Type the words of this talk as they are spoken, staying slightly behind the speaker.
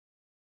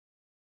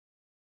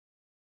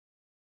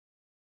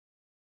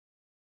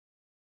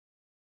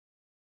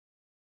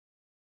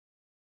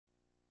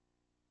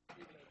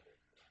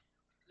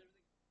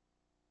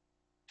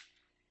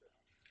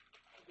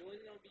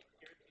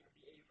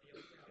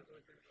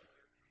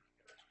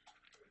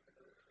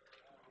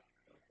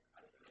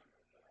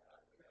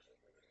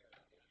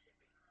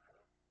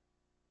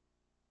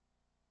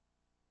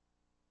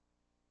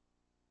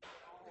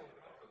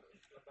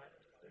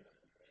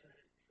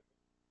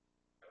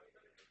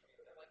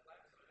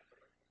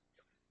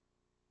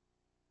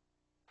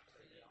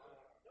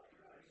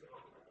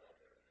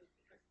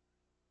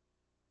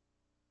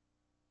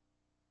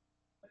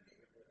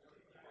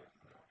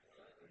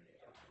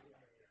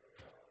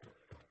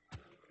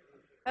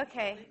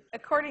Okay,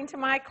 according to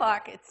my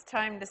clock, it's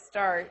time to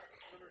start.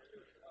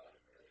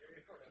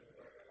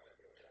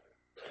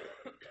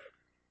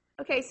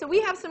 Okay, so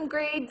we have some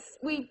grades.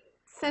 We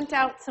sent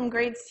out some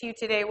grades to you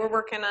today. We're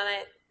working on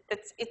it.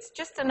 It's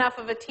just enough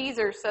of a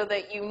teaser so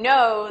that you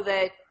know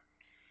that,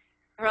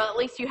 or at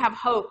least you have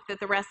hope that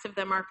the rest of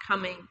them are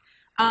coming.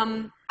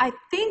 I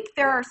think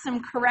there are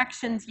some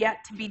corrections yet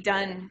to be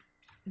done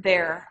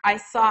there. I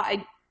saw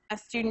a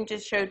student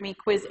just showed me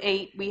quiz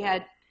 8.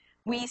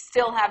 We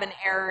still have an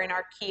error in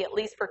our key, at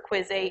least for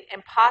quiz 8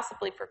 and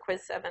possibly for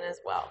quiz 7 as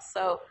well.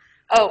 So,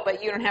 oh,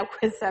 but you don't have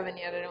quiz 7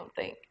 yet, I don't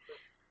think.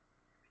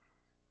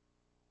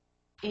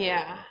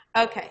 Yeah.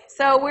 Okay.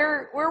 So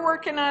we're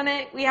working on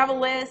it. We have a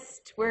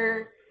list.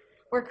 We're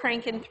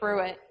cranking through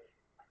it.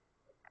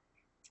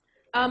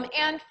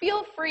 And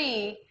feel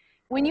free,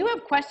 when you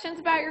have questions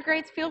about your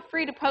grades, feel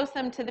free to post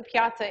them to the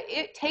Piazza.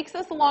 It takes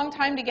us a long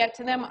time to get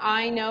to them.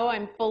 I know,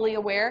 I'm fully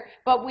aware,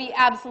 but we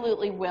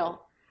absolutely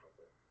will.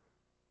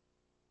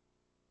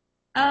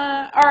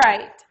 All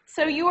right.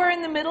 So you are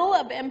in the middle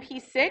of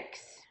MP6.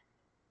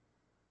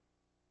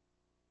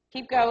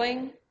 Keep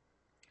going.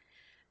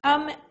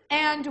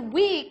 And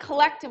we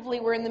collectively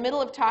were in the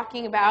middle of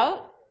talking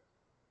about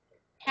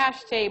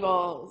hash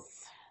tables.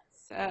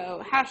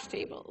 So hash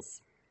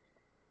tables.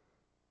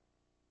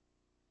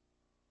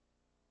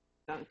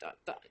 Dun, dun,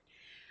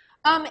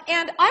 dun.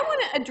 And I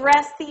want to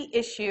address the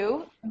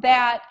issue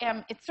that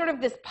it's sort of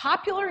this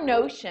popular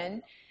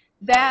notion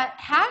that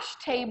hash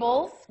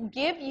tables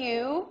give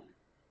you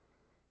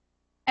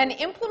an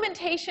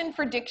implementation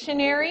for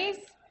dictionaries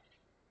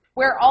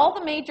where all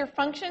the major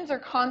functions are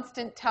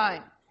constant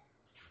time.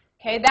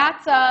 Okay,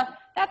 that's a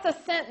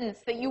sentence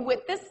that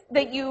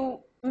you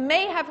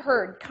may have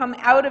heard come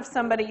out of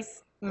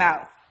somebody's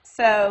mouth.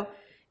 So,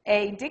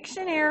 a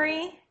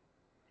dictionary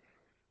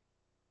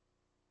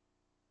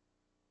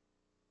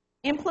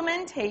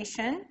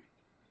implementation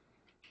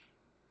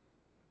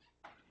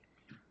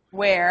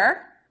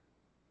where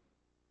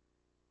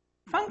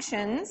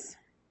functions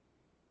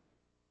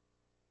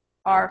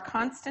are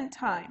constant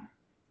time.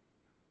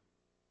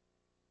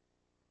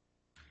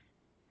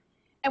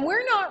 And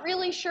we're not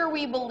really sure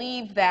we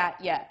believe that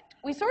yet.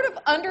 We sort of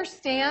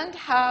understand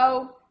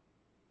how...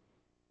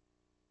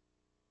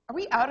 Are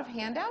we out of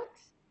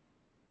handouts?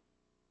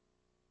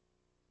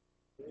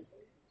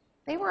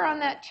 They were on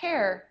that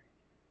chair.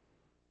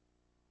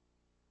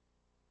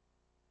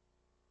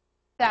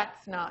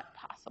 That's not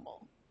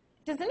possible.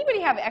 Does anybody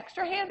have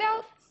extra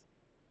handouts?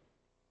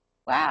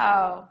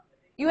 Wow.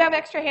 You have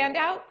extra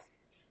handouts?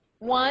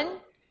 One?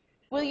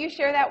 Will you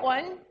share that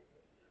one?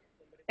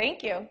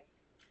 Thank you.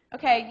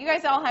 Okay, you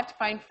guys all have to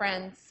find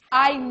friends.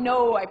 I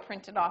know I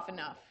printed off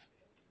enough.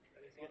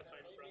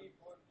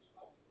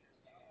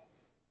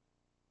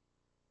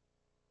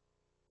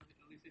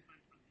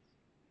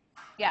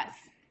 Yes.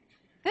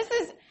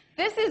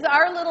 This is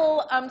our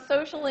little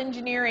social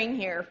engineering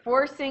here,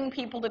 forcing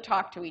people to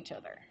talk to each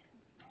other.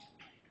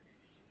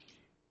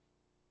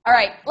 All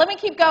right, let me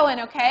keep going,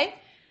 okay?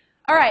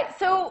 All right,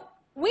 so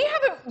we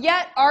haven't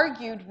yet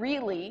argued,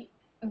 really,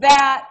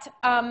 that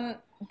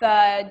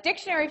the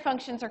dictionary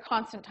functions are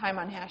constant time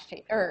on hash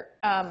table, or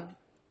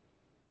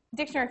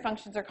dictionary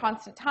functions are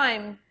constant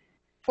time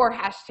for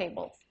hash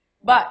tables.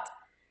 But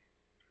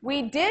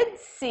we did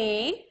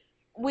see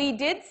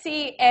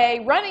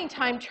a running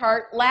time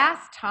chart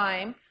last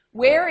time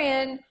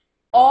wherein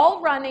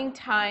all running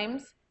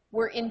times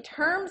were in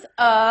terms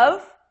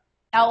of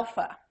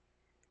alpha.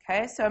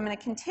 Okay, so I'm going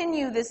to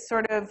continue this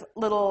sort of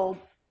little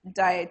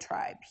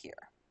diatribe here.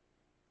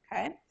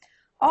 Okay,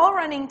 all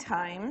running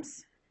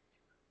times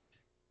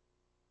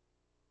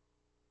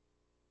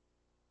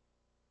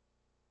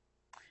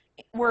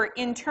were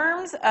in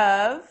terms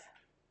of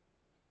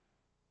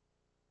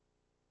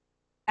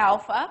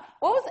alpha.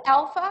 What was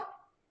alpha?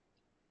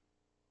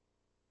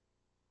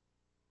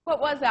 What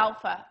was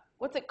alpha?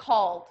 What's it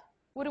called?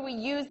 What do we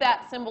use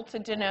that symbol to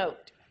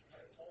denote?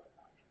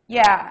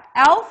 Yeah,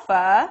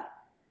 alpha,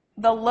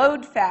 the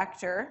load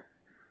factor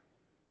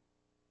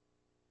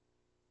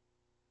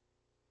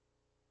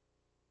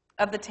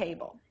of the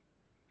table.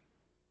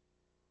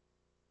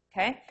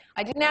 Okay,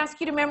 I didn't ask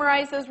you to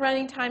memorize those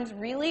running times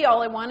really.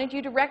 All I wanted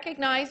you to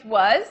recognize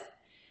was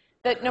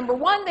that number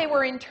one, they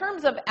were in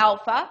terms of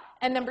alpha,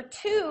 and number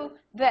two,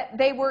 that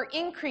they were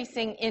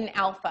increasing in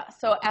alpha.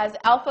 So as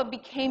alpha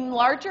became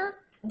larger,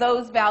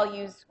 those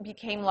values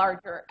became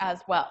larger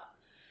as well.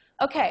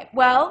 Okay,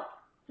 well,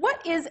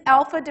 what is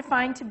alpha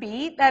defined to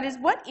be? That is,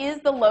 what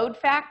is the load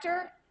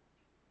factor?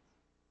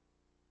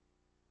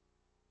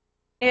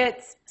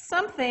 It's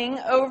something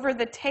over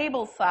the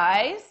table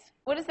size.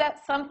 What is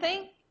that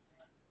something?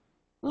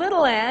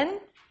 Little n,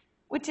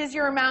 which is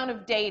your amount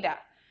of data.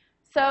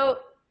 So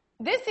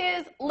this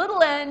is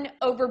little n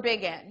over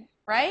big N,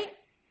 right?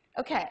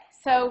 Okay,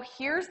 so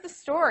here's the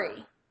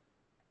story.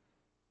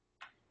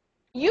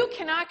 You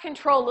cannot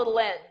control little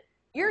n.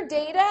 Your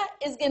data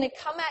is going to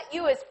come at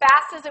you as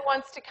fast as it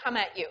wants to come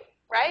at you,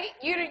 right?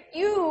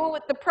 You,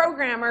 the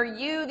programmer,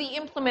 you, the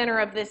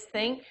implementer of this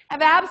thing,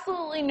 have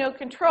absolutely no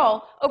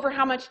control over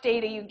how much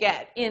data you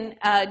get in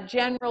a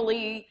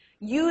generally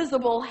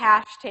usable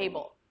hash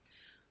table.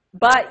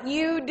 But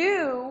you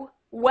do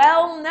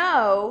well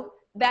know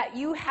that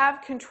you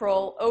have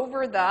control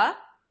over the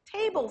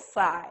table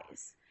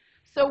size.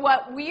 So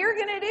what we're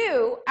going to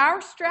do,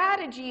 our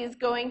strategy is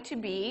going to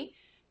be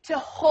to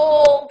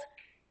hold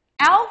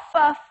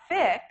alpha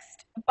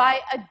fixed by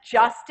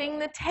adjusting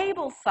the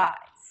table size.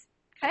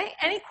 Okay,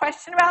 any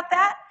question about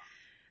that?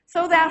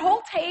 So that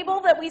whole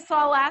table that we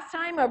saw last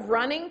time of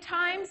running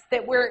times,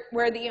 that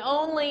where the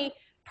only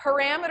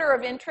parameter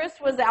of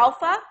interest was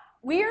alpha,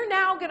 we're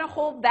now going to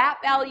hold that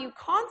value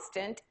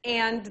constant,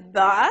 and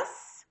thus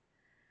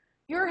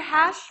your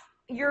hash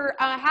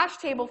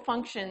table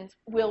functions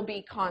will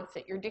be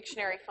constant. Your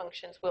dictionary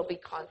functions will be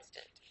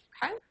constant.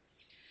 Okay?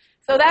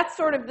 So that's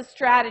sort of the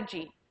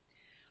strategy.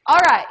 All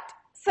right,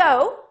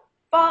 so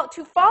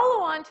to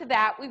follow on to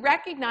that, we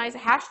recognize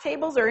hash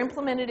tables are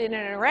implemented in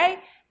an array,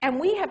 and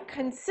we have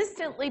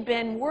consistently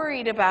been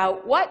worried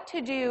about what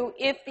to do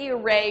if the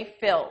array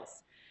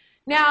fills.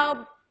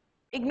 Now,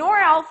 ignore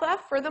alpha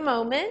for the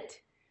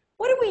moment.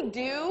 What do we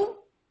do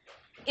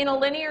in a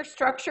linear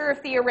structure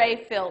if the array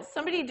fills?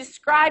 Somebody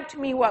describe to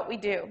me what we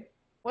do.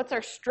 What's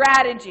our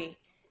strategy?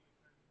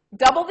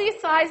 Double the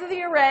size of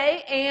the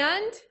array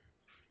and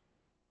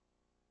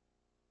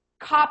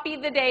copy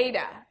the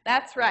data.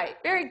 That's right.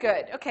 Very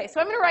good. Okay, so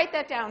I'm going to write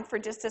that down for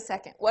just a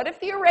second. What if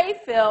the array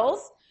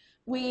fills?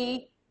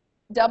 We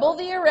double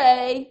the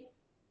array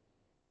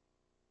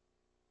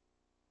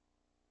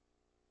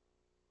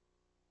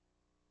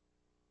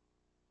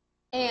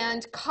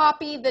and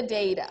copy the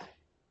data.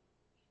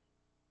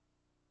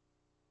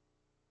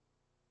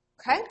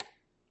 Okay?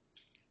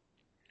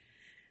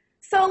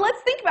 So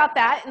let's think about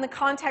that in the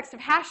context of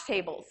hash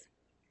tables.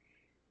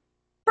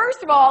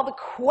 First of all, the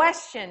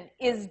question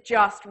is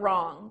just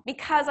wrong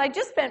because I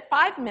just spent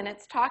 5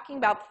 minutes talking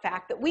about the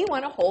fact that we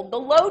want to hold the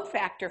load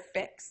factor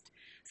fixed.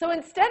 So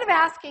instead of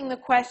asking the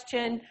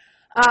question,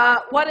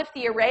 what if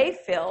the array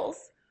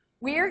fills,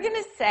 we're going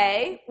to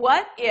say,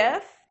 what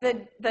if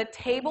the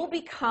table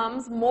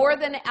becomes more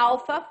than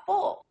alpha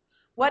full?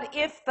 What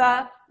if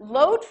the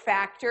load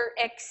factor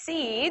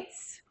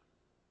exceeds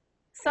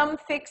some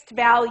fixed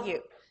value?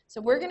 So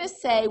we're going to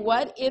say,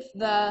 what if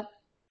the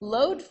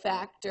load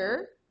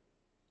factor,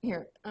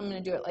 here, I'm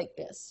going to do it like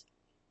this.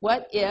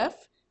 What if,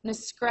 I'm going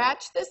to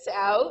scratch this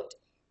out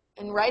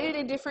and write it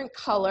a different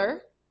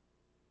color.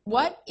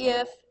 What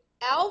if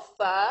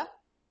alpha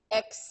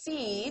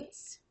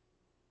exceeds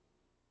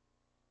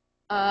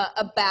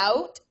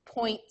about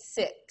 0.6?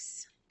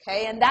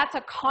 Okay, and that's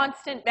a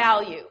constant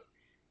value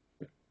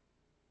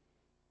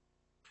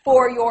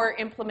for your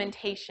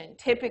implementation,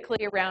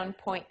 typically around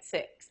 0.6.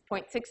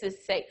 0.6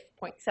 is safe,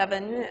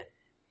 0.7.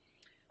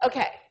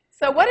 Okay,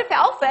 so what if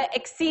alpha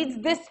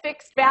exceeds this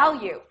fixed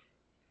value?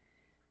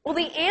 Well,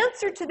 the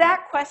answer to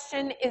that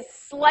question is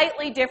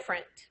slightly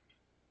different.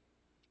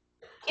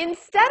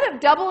 Instead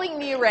of doubling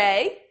the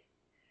array,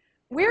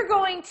 we're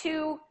going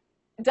to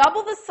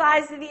double the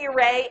size of the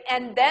array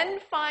and then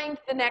find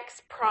the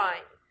next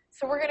prime.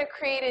 So we're going to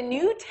create a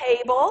new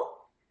table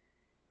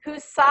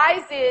whose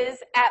size is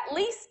at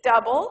least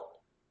double,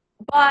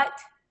 but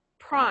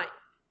prime.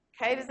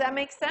 Okay, does that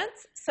make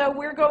sense? So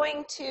we're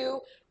going to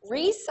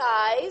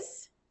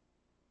resize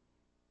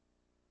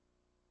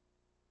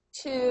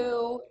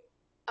to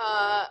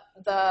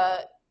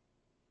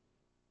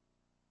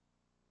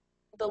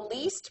the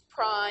least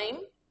prime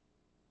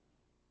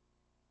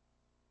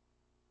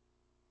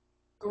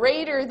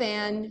greater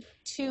than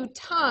 2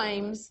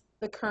 times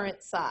the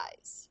current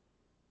size.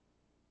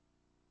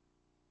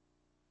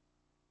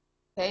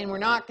 Okay, and we're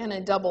not going to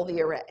double the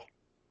array.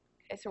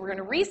 Okay, so we're going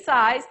to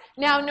resize.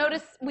 Now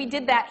notice we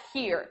did that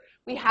here.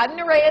 We had an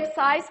array of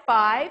size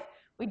 5.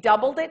 We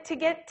doubled it to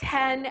get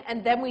 10,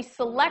 and then we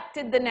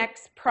selected the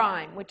next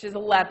prime, which is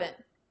 11.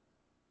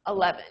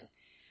 11.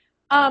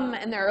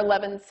 And there are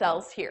 11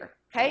 cells here.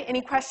 Okay,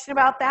 any question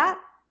about that?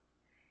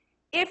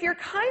 If you're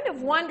kind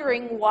of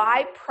wondering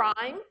why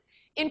prime,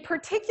 in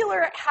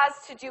particular it has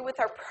to do with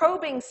our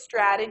probing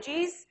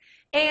strategies,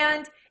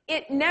 and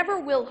it never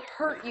will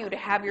hurt you to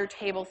have your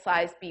table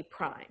size be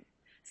prime.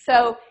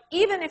 So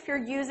even if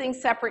you're using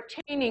separate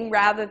chaining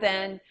rather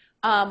than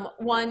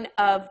one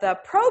of the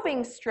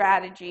probing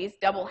strategies,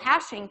 double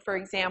hashing, for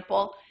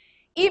example,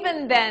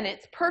 even then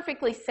it's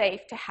perfectly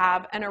safe to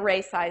have an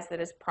array size that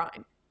is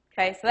prime.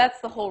 Okay, so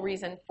that's the whole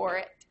reason for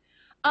it.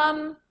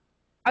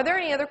 Are there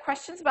any other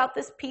questions about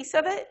this piece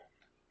of it?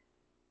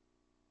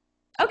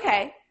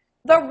 Okay,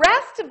 the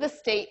rest of the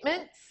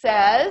statement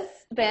says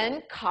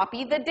then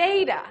copy the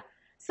data.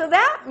 So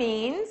that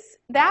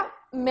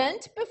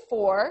meant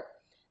before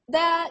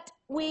that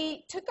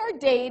we took our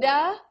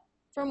data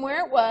from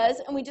where it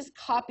was and we just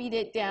copied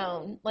it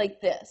down like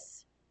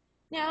this.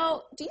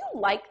 Now, do you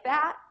like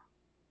that?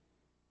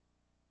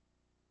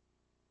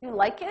 You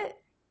like it?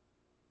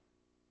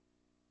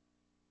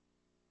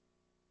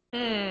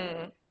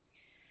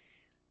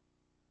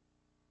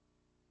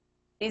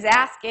 He's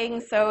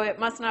asking, so it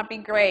must not be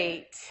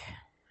great.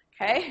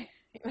 Okay?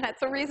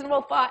 That's a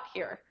reasonable thought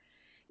here.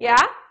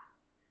 Yeah?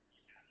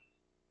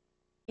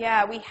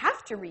 Yeah, we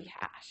have to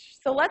rehash.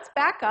 So let's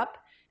back up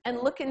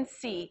and look and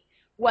see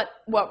what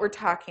we're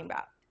talking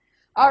about.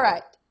 All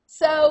right.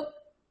 So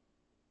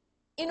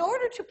in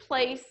order to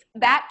place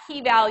that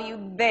key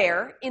value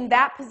there in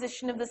that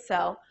position of the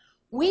cell,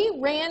 we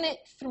ran it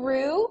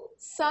through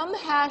some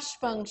hash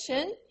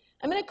function.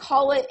 I'm going to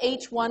call it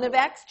h1 of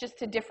x just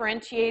to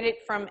differentiate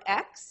it from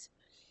x.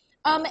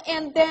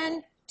 And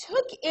then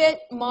took it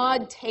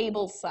mod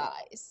table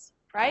size,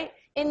 right?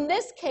 In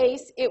this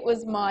case, it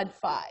was mod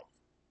 5,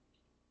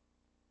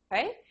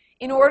 okay?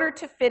 In order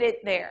to fit it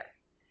there.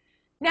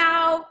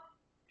 Now,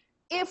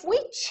 if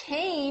we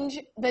change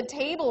the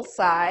table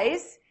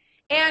size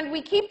and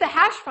we keep the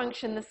hash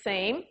function the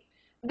same,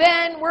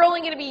 then we're only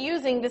going to be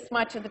using this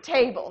much of the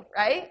table,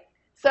 right?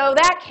 So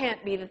that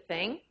can't be the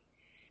thing.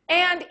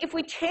 And if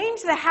we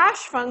change the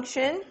hash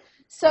function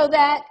so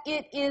that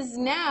it is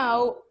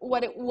now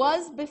what it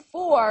was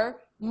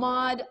before,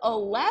 mod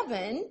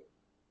 11,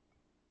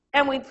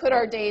 and we put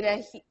our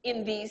data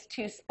in these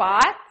two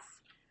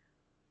spots,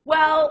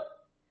 well,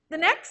 the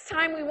next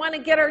time we want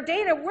to get our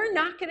data, we're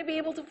not going to be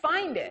able to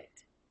find it.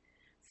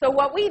 So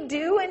what we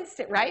do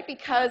instead, right,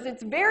 because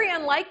it's very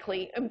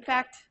unlikely, in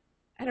fact,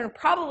 I don't know,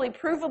 probably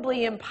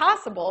provably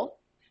impossible,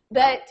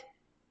 that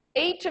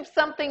h of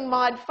something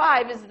mod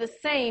 5 is the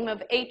same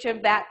of h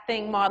of that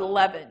thing mod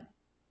 11.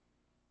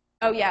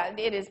 Oh, yeah,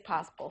 it is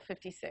possible,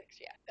 56,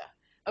 yeah,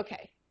 duh.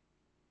 Okay,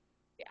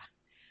 yeah.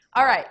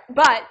 All right,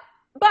 but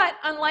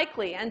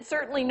unlikely and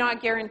certainly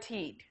not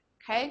guaranteed,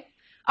 okay?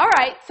 All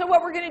right, so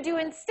what we're going to do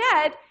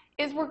instead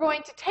is we're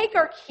going to take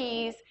our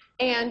keys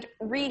and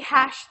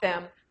rehash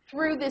them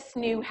through this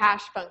new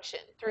hash function,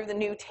 through the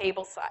new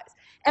table size.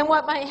 And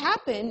what might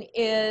happen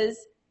is,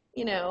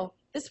 you know,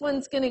 this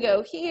one's going to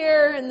go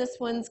here, and this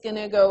one's going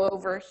to go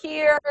over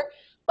here,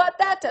 but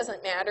that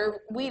doesn't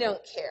matter. We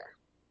don't care.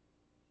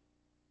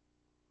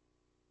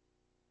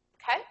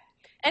 Okay?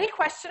 Any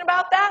question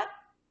about that?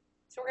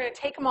 So we're going to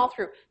take them all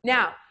through.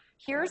 Now,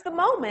 here's the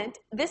moment.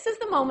 This is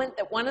the moment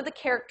that one of the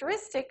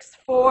characteristics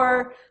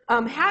for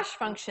hash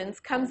functions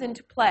comes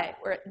into play,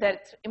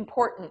 that's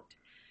important.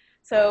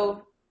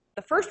 So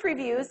the first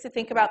review is to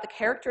think about the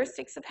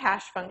characteristics of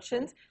hash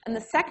functions, and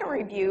the second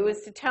review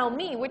is to tell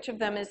me which of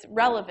them is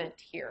relevant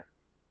here.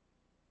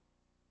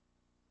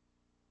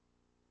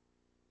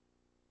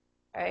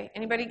 Okay,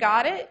 anybody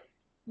got it?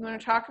 You want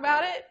to talk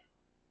about it?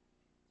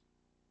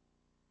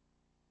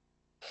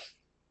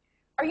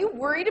 Are you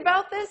worried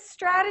about this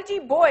strategy?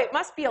 Boy, it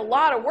must be a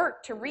lot of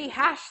work to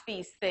rehash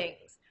these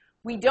things.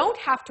 We don't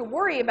have to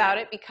worry about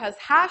it because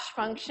hash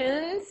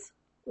functions,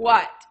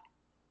 what?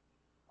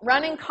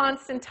 Run in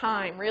constant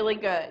time, really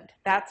good.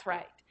 That's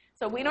right.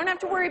 So we don't have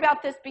to worry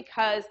about this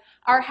because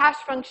our hash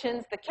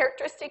functions, the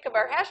characteristic of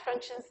our hash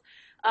functions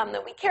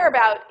that we care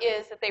about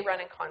is that they run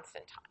in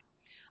constant time.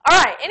 All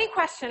right, any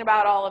question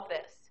about all of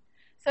this?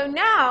 So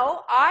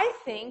now I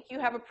think you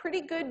have a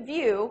pretty good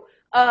view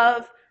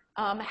of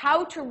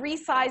how to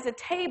resize a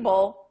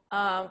table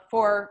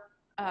for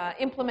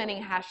implementing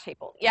a hash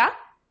table. Yeah?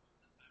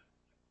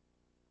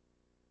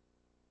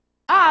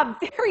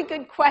 Very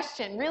good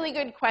question, really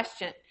good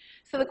question.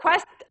 So the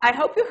question, I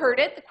hope you heard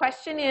it. The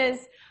question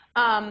is,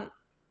 how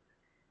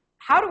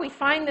do we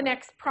find the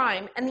next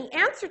prime? And the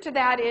answer to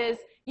that is,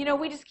 you know,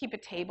 we just keep a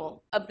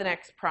table of the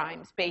next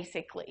primes,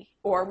 basically.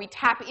 Or we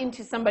tap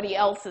into somebody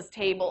else's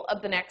table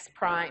of the next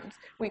primes.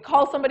 We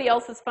call somebody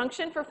else's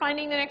function for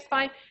finding the next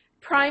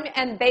prime,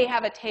 and they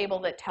have a table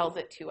that tells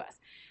it to us.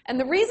 And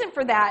the reason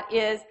for that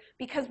is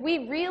because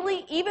we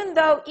really, even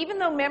though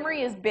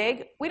memory is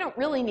big, we don't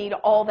really need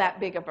all that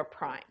big of a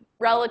prime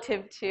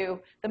relative to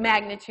the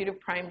magnitude of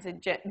primes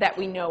that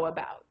we know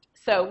about.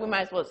 So we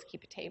might as well just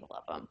keep a table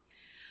of them.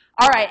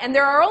 All right, and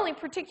there are only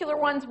particular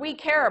ones we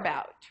care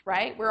about,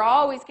 right? We're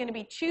always going to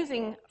be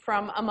choosing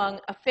from among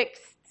a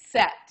fixed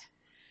set,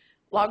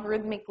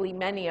 logarithmically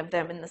many of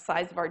them in the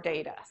size of our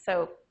data.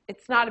 So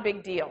it's not a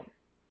big deal.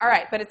 All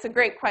right, but it's a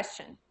great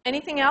question.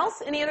 Anything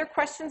else? Any other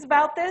questions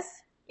about this?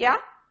 Yeah?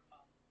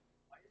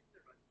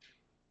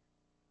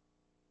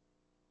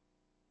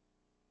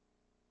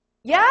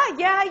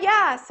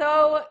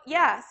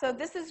 So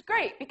this is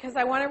great because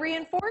I want to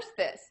reinforce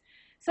this.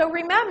 So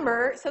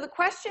remember, so the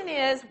question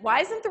is,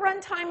 why isn't the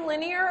runtime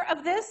linear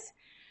of this?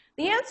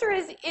 The answer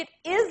is it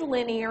is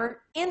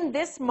linear in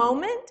this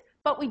moment,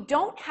 but we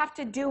don't have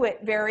to do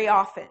it very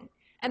often.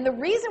 And the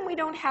reason we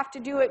don't have to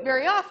do it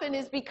very often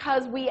is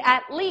because we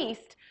at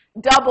least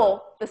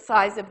double the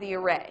size of the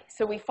array.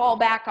 So we fall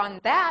back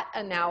on that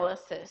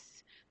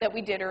analysis that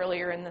we did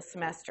earlier in the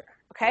semester.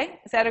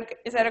 Okay? Is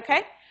that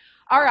okay?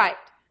 All right.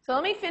 So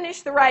let me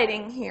finish the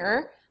writing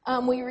here.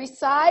 We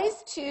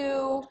resize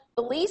to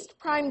the least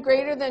prime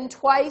greater than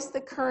twice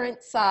the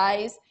current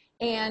size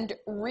and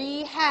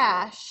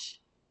rehash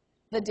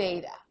the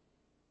data.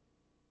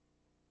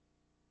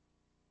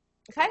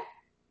 Okay?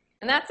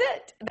 And that's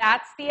it.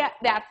 That's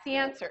the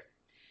answer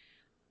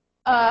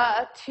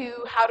to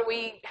how do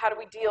we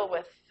deal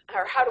with,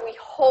 or how do we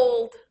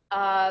hold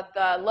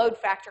the load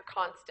factor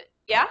constant.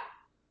 Yeah?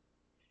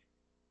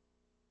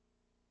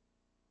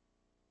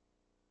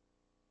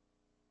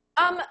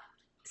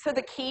 So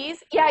the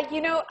keys, yeah,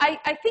 you know,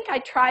 I think I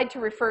tried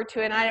to refer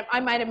to it, and I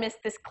might have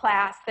missed this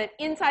class, that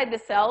inside the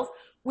cells,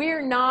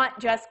 we're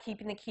not just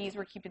keeping the keys,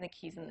 we're keeping the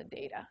keys in the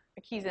data,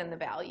 the keys in the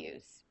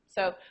values.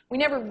 So we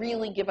never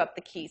really give up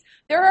the keys.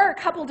 There are a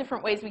couple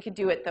different ways we could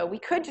do it, though. We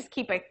could just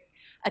keep a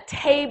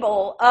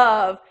table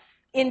of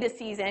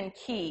indices and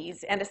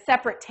keys and a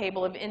separate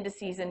table of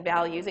indices and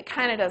values. It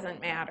kind of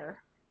doesn't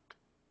matter.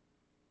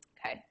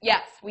 Okay,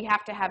 yes, we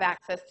have to have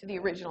access to the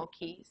original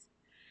keys.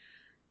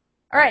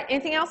 All right,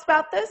 anything else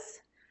about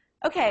this?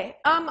 Okay,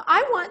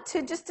 I want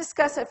to just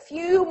discuss a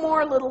few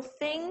more little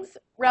things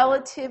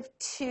relative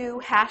to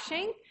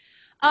hashing.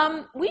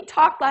 We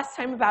talked last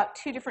time about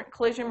two different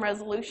collision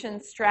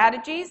resolution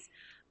strategies,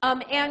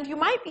 and you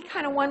might be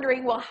kind of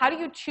wondering, well, how do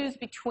you choose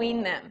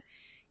between them?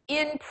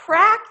 In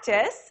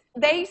practice,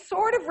 they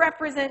sort of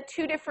represent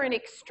two different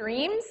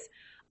extremes,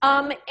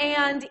 and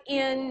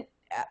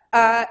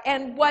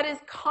what is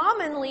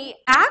commonly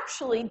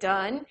actually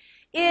done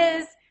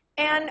is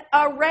an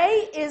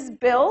array is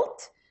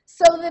built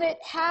so that it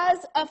has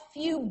a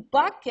few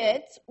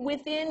buckets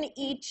within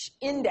each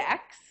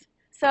index.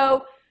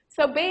 So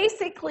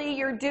basically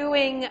you're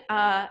doing,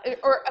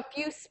 or a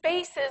few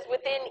spaces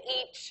within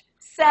each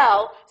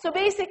cell. So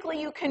basically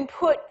you can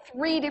put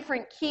 3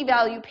 different key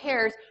value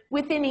pairs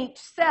within each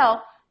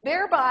cell,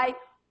 thereby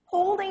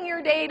holding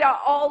your data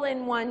all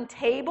in one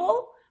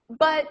table,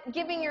 but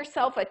giving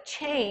yourself a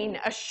chain,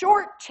 a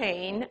short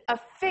chain, a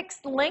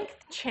fixed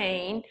length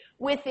chain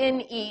within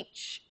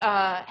each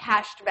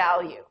hashed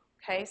value.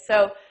 Okay,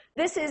 so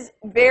this is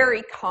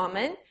very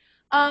common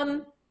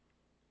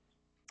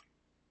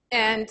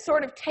and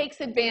sort of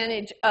takes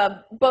advantage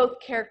of both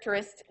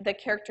the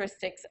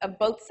characteristics of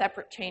both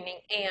separate chaining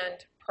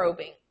and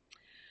probing.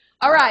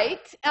 All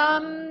right,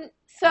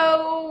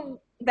 so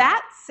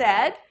that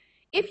said,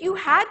 if you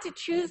had to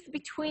choose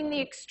between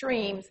the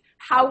extremes,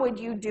 how would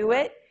you do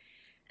it?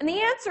 And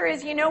the answer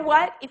is, you know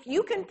what? If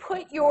you can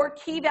put your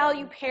key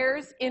value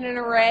pairs in an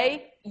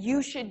array,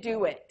 you should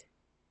do it.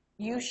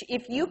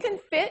 If you can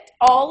fit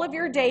all of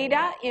your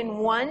data in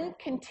one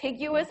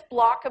contiguous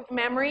block of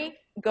memory,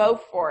 go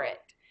for it.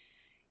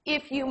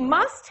 If you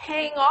must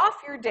hang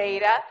off your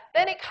data,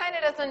 then it kind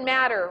of doesn't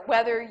matter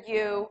whether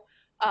you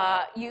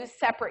use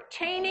separate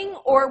chaining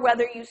or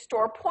whether you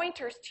store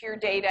pointers to your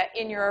data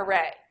in your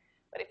array.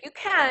 But if you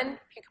can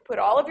put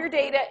all of your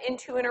data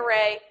into an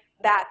array,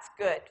 that's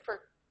good for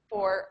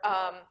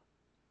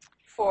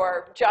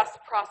just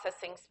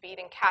processing speed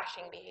and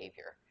caching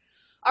behavior.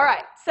 All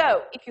right,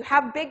 so if you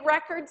have big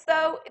records,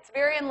 though, it's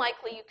very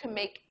unlikely you can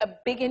make a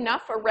big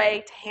enough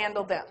array to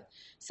handle them.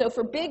 So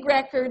for big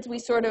records, we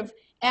sort of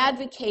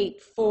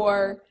advocate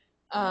for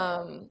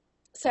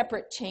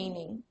separate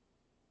chaining.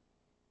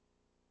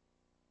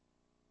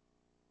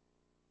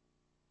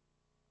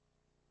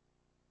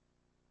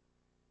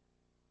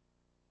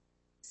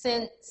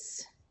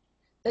 Since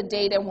the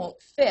data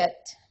won't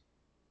fit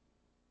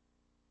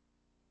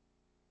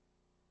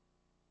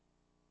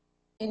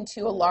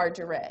into a large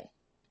array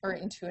or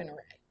into an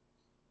array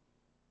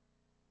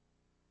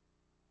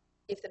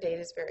if the data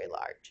is very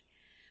large.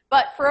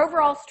 But for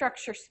overall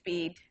structure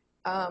speed,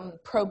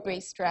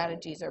 probe-based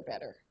strategies are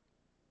better.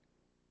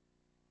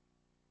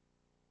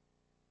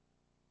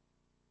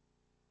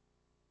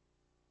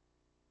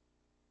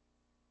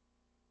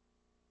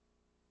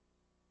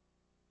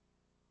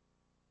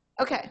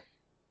 Okay.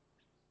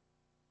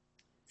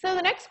 So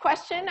the next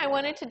question I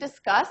wanted to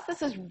discuss,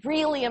 this is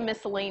really a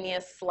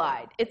miscellaneous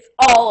slide. It's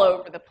all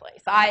over the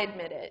place, I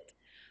admit it.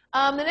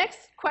 The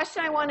next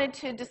question I wanted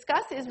to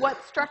discuss is what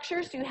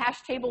structures do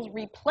hash tables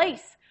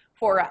replace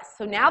for us?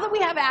 So now that we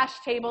have hash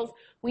tables,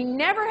 we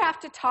never have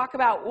to talk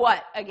about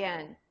what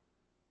again?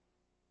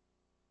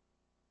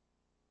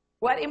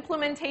 What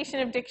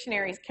implementation of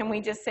dictionaries? Can we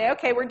just say,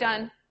 okay, we're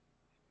done?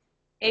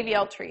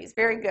 AVL trees,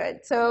 very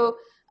good. So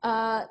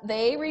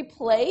they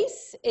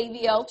replace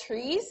AVL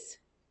trees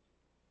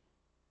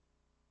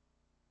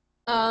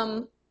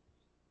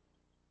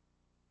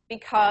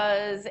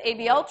because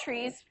AVL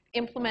trees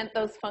implement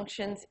those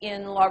functions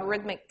in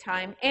logarithmic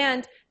time,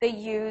 and they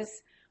use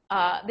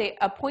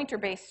a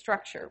pointer-based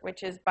structure,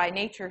 which is by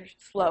nature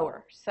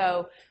slower.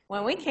 So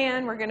when we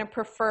can, we're going to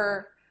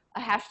prefer a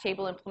hash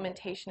table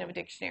implementation of a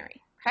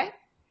dictionary. Okay.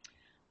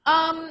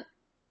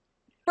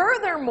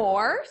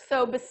 Furthermore,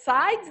 so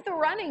besides the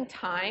running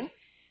time,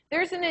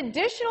 there's an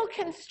additional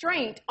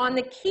constraint on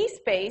the key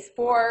space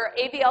for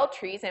AVL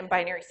trees and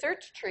binary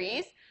search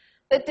trees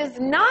that does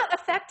not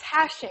affect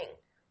hashing,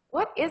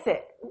 What is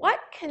it? What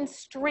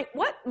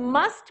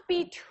must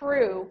be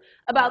true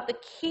about the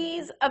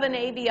keys of an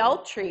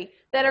AVL tree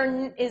that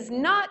is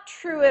not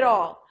true at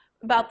all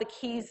about the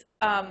keys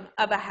of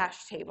a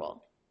hash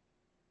table?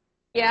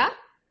 Yeah?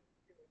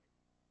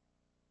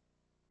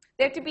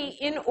 They have to be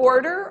in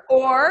order,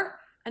 or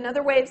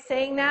another way of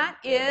saying that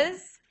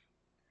is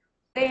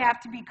they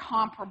have to be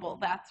comparable.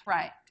 That's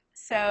right.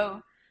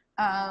 So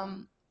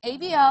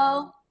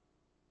AVL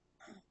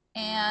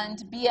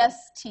and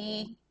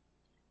BST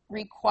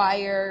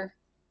require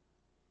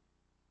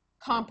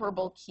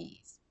comparable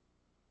keys.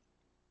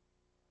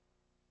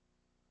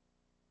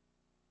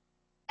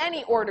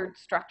 Any ordered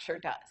structure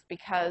does,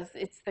 because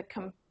it's the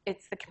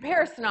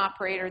comparison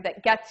operator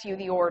that gets you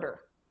the order,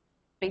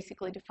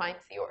 basically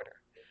defines the order.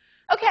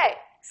 Okay,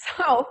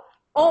 so,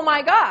 oh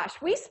my gosh,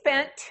 we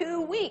spent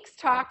 2 weeks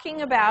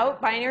talking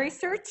about binary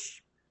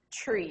search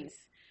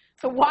trees.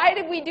 So why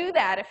did we do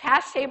that if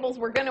hash tables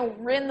were going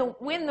to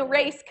win the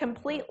race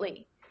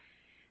completely?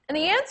 And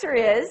the answer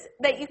is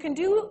that you can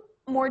do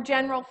more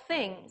general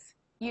things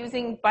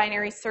using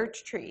binary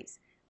search trees.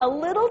 A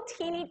little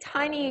teeny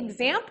tiny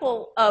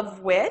example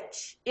of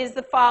which is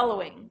the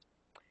following.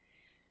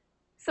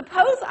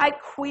 Suppose I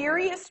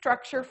query a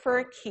structure for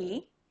a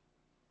key,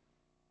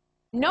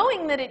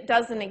 knowing that it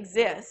doesn't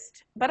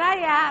exist, but I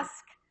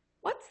ask,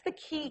 what's the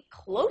key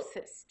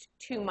closest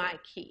to my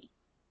key?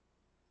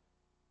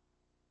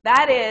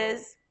 That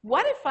is,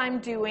 what if I'm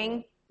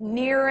doing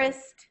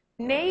nearest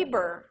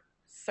neighbor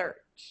search?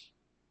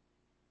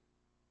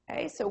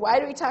 Okay, so why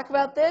do we talk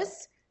about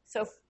this?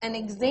 So an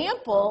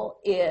example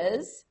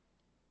is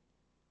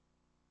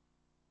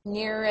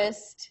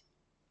nearest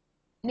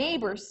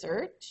neighbor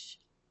search.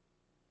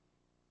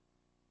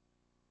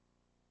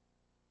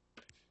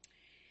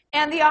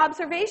 And the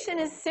observation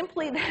is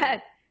simply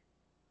that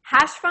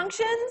hash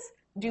functions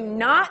do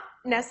not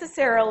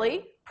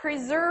necessarily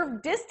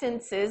preserve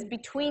distances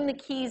between the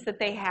keys that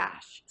they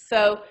hash.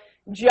 So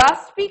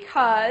just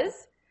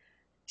because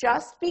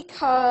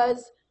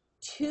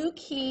two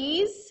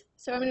keys,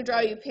 so I'm going to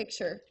draw you a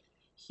picture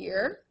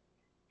here.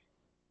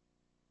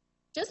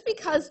 Just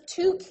because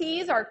two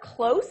keys are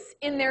close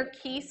in their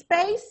key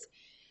space,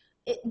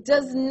 it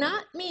does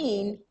not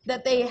mean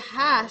that they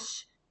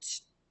hash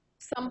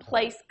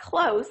someplace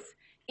close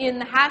in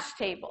the hash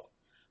table,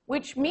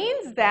 which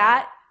means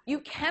that you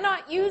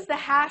cannot use the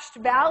hashed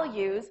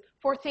values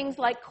for things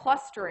like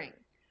clustering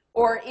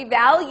or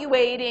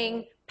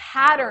evaluating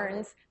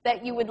patterns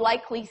that you would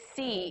likely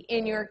see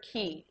in your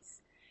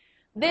keys.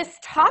 This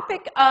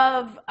topic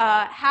of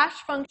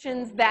hash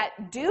functions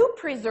that do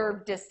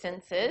preserve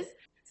distances,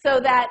 so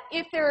that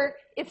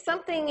if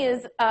something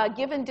is a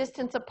given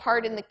distance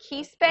apart in the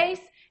key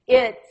space,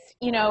 it's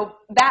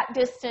that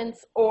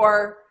distance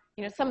or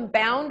some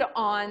bound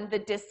on the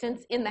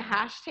distance in the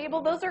hash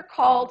table. Those are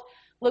called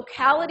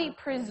locality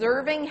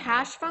preserving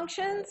hash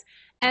functions,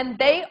 and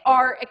they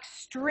are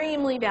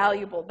extremely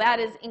valuable. That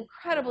is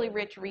incredibly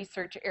rich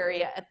research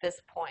area at this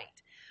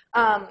point.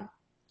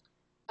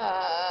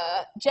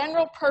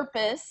 General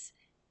purpose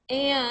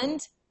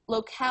and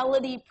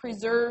locality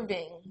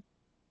preserving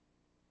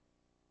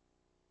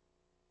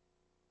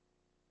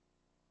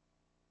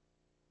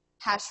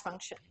hash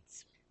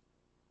functions.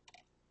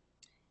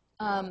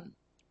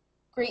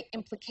 Great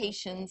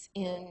implications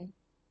in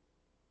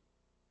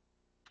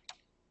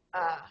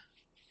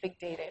big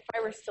data. If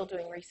I were still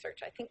doing research,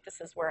 I think this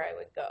is where I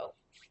would go.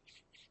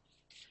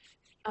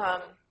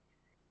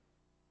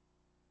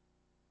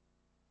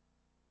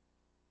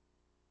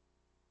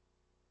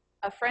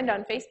 A friend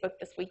on Facebook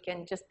this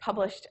weekend just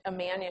published a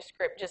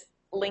manuscript, just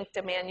linked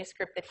a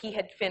manuscript that he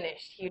had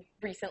finished. He'd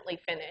recently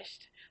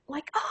finished. I'm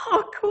like,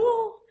 oh,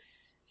 cool.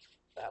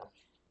 So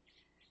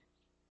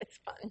it's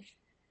fun.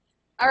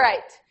 All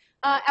right.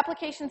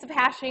 Applications of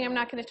hashing, I'm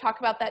not going to talk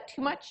about that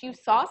too much. You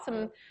saw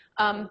some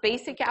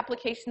basic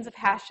applications of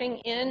hashing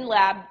in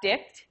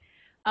LabDict.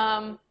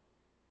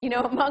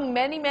 Among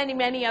many, many,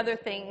 many other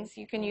things,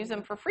 you can use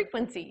them for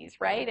frequencies,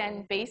 right?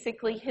 And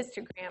basically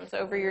histograms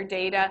over your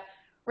data,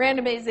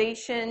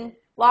 randomization,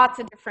 lots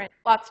of different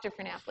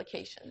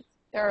applications.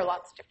 There are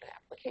lots of different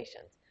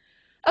applications.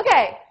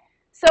 Okay,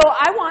 so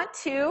I want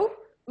to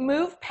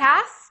move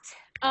past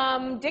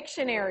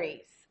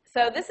dictionaries.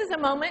 So this is a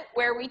moment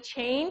where we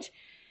change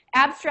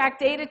abstract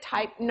data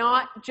type,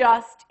 not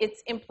just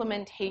its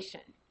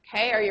implementation.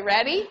 Okay, are you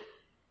ready?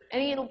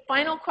 Any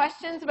final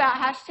questions about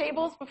hash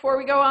tables before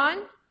we go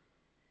on?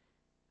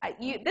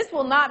 This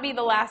will not be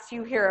the last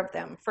you hear of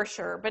them, for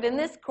sure, but in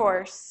this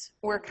course,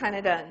 we're kind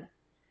of done.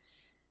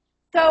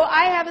 So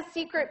I have a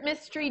secret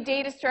mystery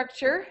data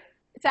structure.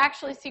 It's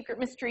actually secret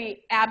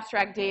mystery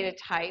abstract data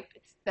type.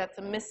 That's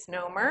a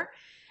misnomer.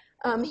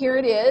 Here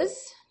it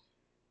is.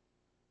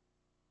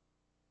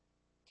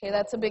 Okay,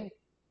 that's a big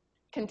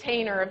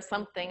container of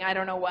something, I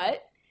don't know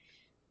what.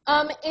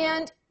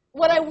 And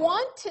what I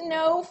want to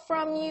know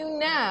from you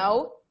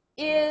now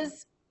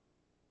is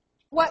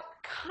what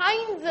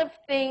kinds of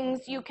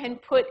things you can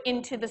put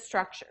into the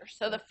structure.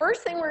 So the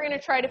first thing we're going to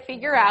try to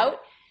figure out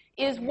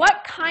is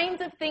what kinds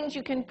of things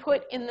you can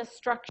put in the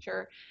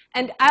structure.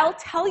 And I'll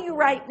tell you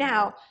right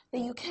now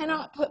that you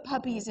cannot put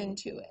puppies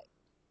into it.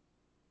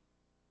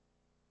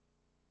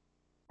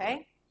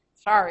 Okay?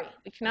 Sorry,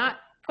 we cannot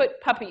put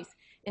puppies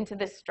into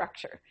this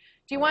structure.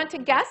 Do you want to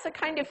guess a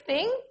kind of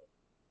thing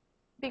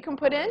that you can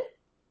put in?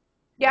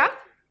 Yeah?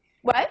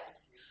 What?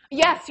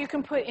 Yes, you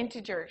can put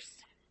integers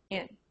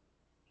in.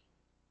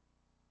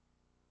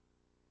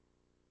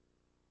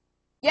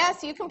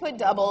 Yes, you can put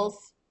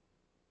doubles.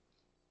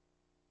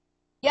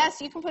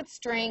 Yes, you can put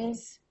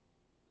strings.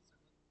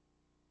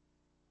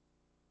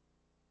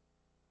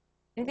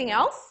 Anything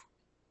else?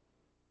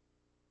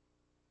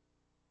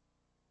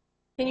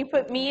 Can you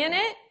put me in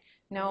it?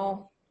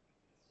 No.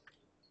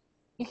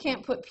 You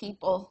can't put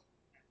people.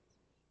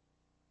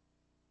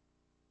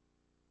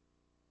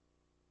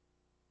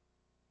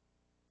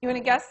 You want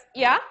to guess?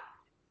 Yeah?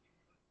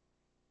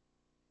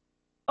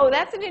 Oh,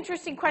 that's an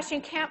interesting question.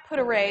 You can't put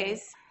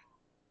arrays.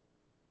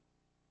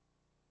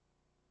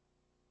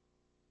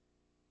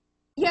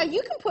 Yeah,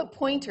 you can put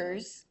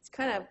pointers. It's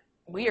kind of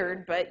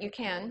weird, but you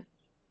can.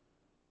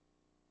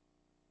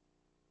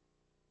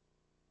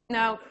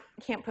 No,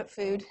 you can't put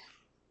food.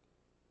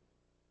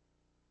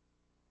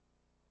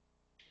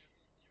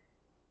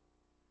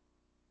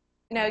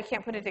 No, you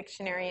can't put a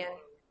dictionary in.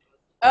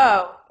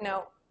 Oh,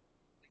 no.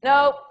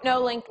 No,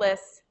 no linked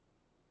lists.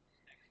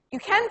 You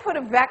can put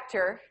a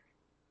vector.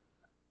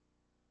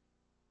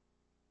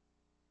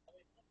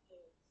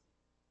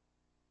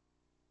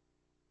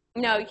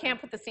 No, you can't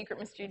put the secret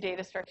mystery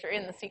data structure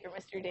in the secret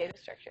mystery data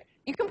structure.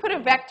 You can put a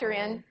vector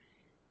in.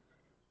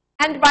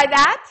 And by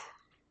that,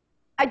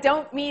 I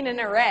don't mean an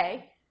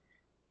array.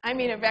 I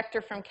mean a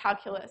vector from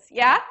calculus.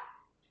 Yeah?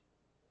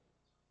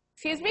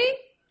 Excuse me?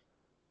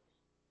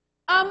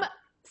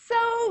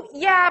 So,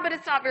 yeah, but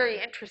it's not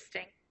very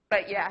interesting.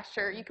 But yeah,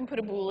 sure, you can put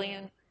a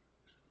Boolean.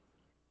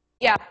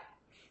 Yeah.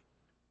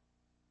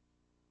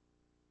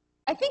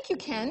 I think you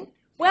can.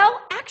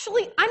 Well,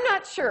 actually, I'm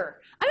not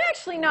sure. I'm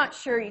actually not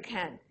sure you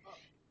can.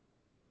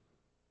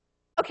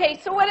 Okay,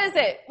 so what is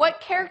it? What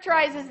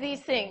characterizes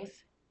these things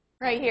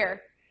right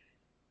here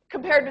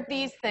compared with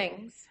these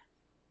things?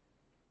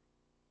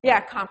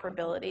 Yeah,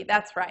 comparability.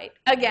 That's right.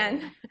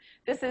 Again,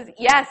 this is,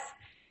 yes,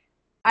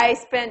 I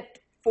spent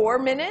 4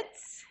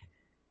 minutes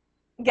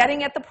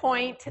getting at the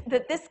point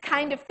that this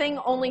kind of thing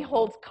only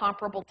holds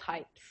comparable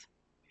types.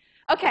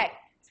 Okay,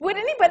 so would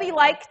anybody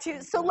like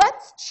to, so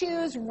let's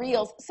choose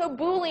reals. So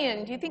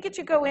Boolean, do you think it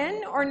should go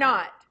in or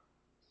not?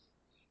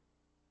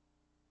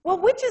 Well,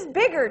 which is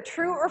bigger,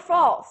 true or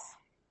false?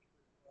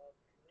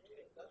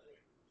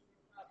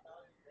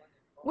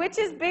 Which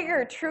is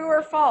bigger, true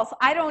or false?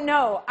 I don't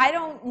know. I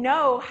don't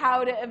know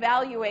how to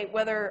evaluate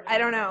whether, I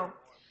don't know.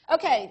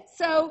 Okay,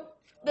 so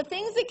the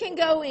things that can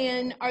go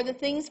in are the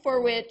things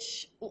for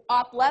which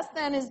op less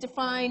than is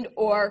defined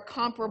or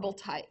comparable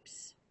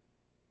types.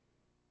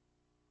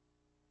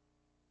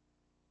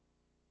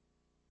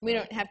 We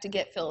don't have to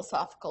get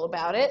philosophical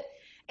about it.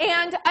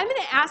 And I'm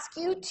going to ask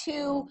you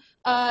to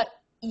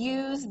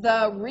use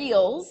the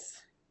reals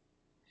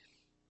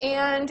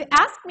and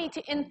ask me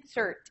to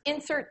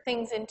insert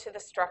things into the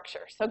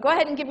structure. So go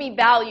ahead and give me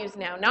values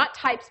now, not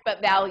types,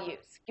 but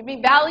values. Give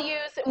me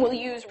values, and we'll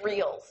use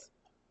reals.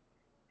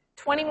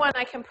 21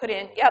 I can put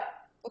in. Yep.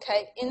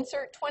 Okay.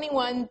 Insert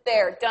 21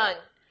 there. Done.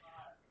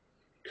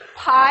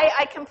 Pi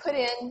I can put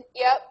in.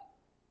 Yep.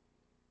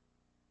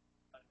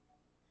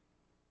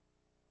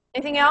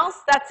 Anything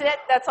else? That's it?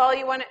 That's all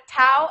you want?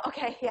 Tau?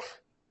 Okay. Yeah.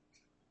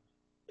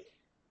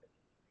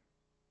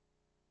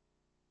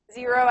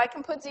 0 I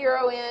can put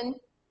 0 in.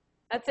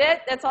 That's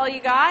it? That's all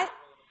you got?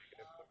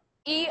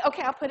 E?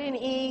 Okay, I'll put in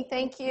E.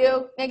 Thank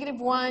you.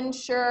 -1,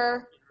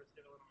 sure.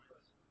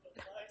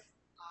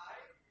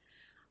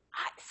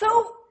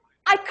 So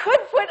I could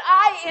put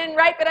I in,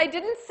 right? But I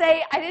didn't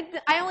say,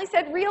 I only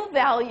said real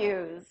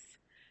values.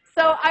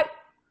 So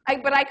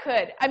but I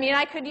could. I mean,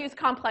 I could use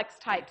complex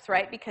types,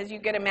 right? Because you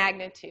get a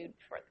magnitude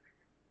for them.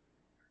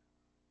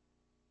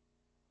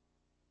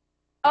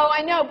 Oh,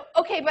 I know.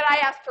 Okay, but I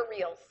asked for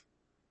reals.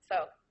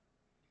 So,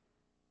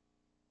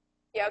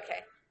 yeah,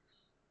 okay.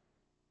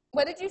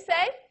 What did you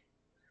say?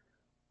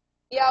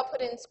 Yeah, I'll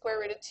put in square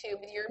root of 2.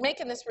 But you're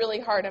making this really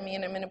hard on me,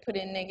 and I'm going to put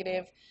in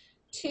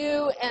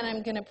 -2, and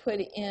I'm going to put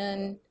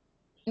in,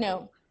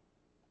 no,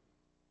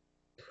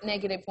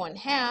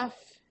 -1/2.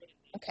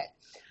 Okay.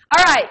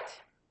 All right.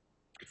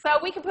 So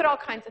we can put all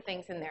kinds of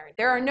things in there.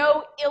 There are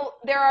no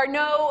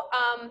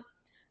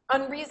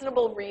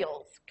unreasonable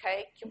reals. Okay,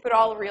 you can put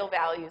all the real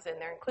values in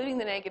there, including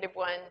the negative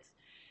ones.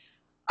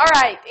 All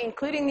right,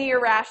 including the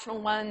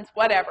irrational ones,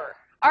 whatever.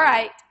 All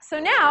right. So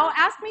now,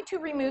 ask me to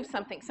remove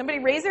something. Somebody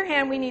raise their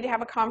hand. We need to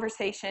have a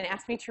conversation.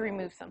 Ask me to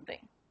remove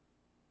something.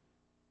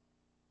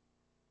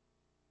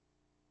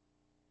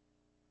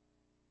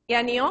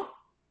 Yeah, Neil?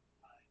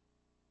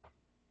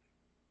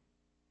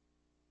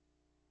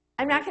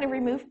 I'm not going to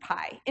remove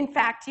pi. In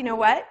fact, you know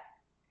what?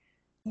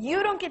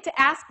 You don't get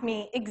to ask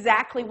me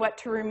exactly what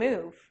to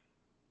remove.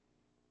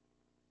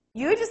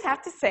 You just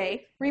have to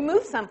say,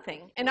 remove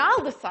something, and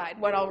I'll decide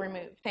what I'll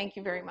remove. Thank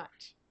you very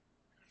much.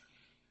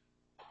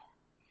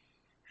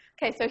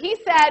 Okay, so he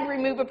said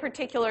remove a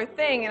particular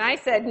thing, and I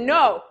said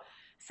no.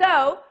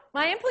 So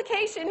my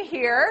implication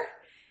here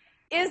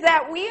is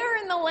that we are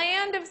in the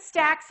land of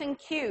stacks and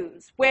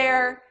queues,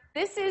 where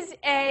this is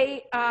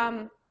a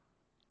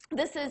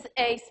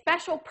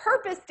special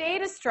purpose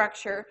data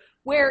structure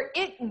where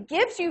it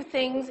gives you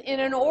things in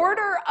an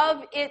order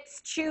of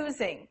its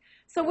choosing.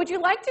 So would you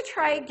like to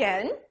try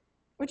again?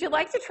 Would you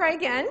like to try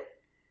again?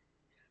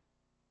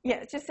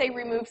 Yeah, just say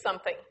remove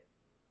something.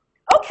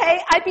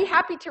 Okay, I'd be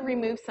happy to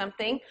remove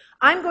something.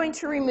 I'm going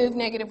to remove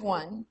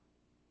 -1.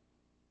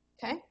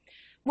 Okay.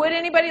 Would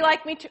anybody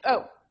like me to?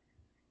 Oh.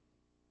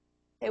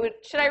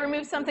 Should I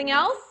remove something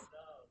else?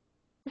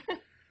 No.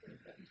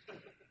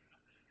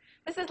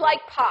 This is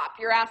like pop.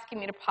 You're asking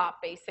me to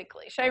pop,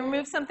 basically. Should I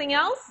remove something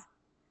else?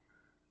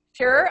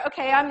 Sure.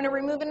 Okay, I'm going to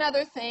remove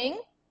another thing.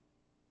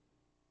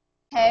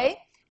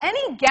 Okay.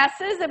 Any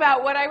guesses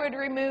about what I would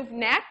remove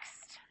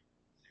next?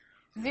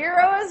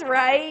 0 is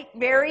right.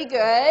 Very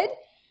good.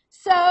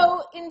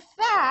 So, in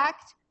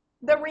fact,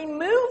 the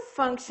remove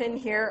function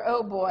here,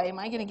 oh boy, am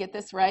I going to get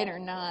this right or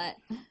not?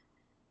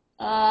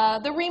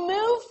 The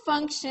remove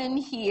function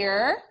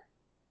here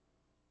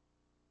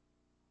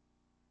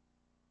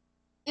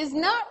is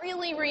not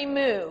really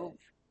remove.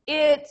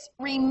 It's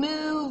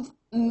remove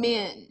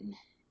min.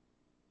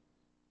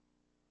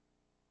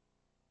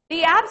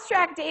 The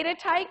abstract data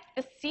type,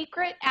 the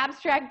secret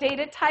abstract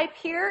data type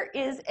here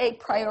is a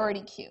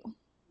priority queue.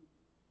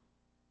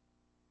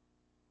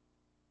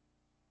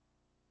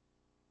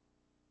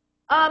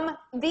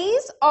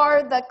 These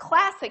are the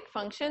classic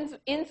functions,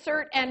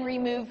 insert and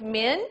remove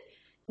min.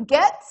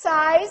 Get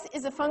size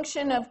is a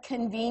function of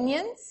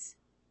convenience,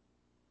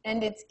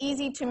 and it's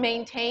easy to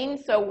maintain,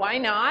 so why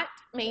not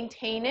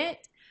maintain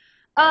it?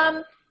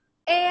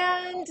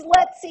 And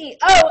let's see.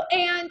 Oh,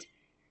 and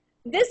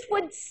this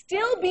would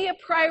still be a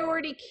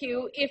priority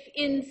queue if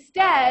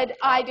instead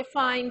I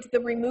defined the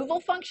removal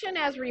function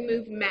as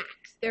remove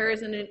max. There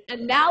is an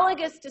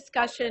analogous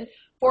discussion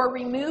for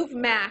remove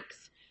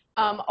max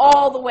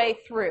all the way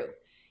through.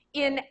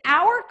 In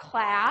our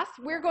class,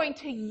 we're going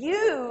to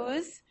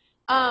use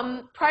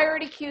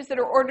priority queues that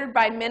are ordered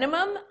by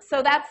minimum,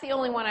 so that's the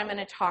only one I'm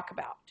going to talk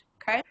about,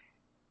 okay?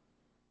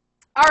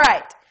 All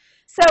right,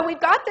 so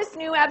we've got this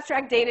new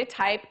abstract data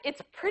type.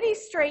 It's pretty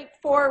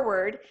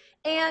straightforward,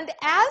 and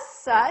as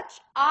such,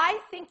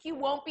 I think you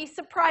won't be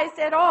surprised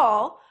at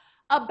all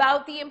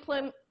about the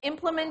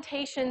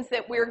implementations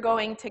that we're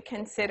going to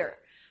consider.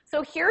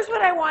 So here's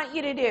what I want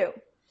you to do.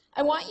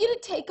 I want you to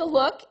take a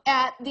look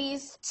at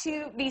these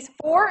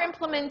 4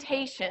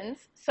 implementations.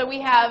 So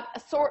we have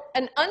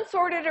an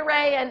unsorted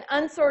array, an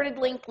unsorted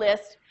linked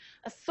list,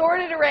 a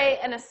sorted array,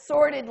 and a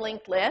sorted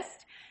linked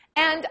list.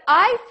 And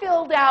I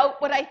filled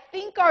out what I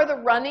think are the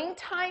running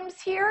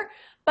times here,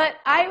 but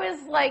I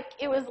was like,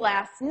 it was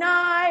last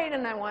night,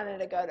 and I wanted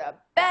to go to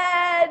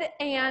bed,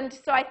 and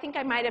so I think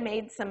I might have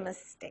made some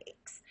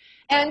mistakes.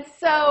 And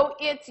so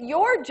it's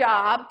your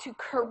job to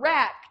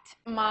correct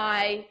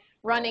my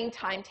running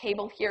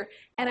timetable here,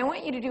 and I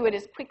want you to do it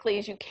as quickly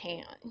as you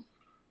can.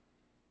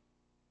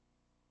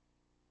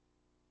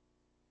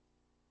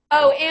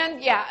 Oh,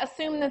 and yeah,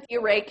 assume that the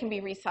array can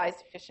be resized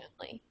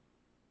efficiently.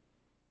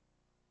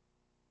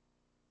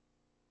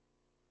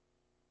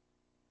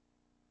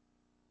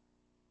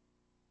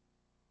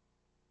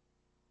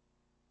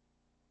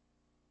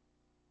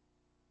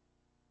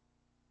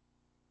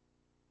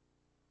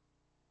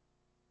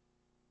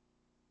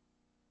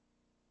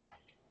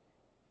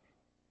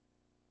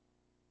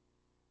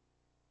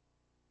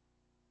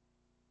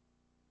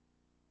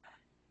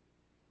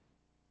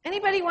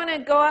 Anybody want to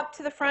go up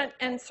to the front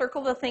and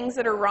circle the things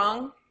that are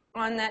wrong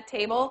on that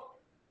table?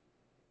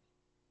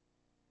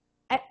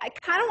 I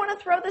kind of want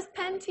to throw this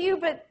pen to you,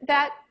 but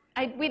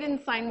we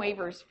didn't sign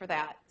waivers for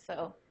that,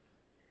 so,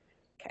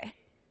 okay.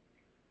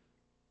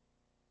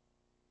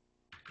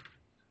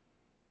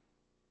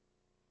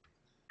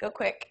 Go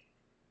quick.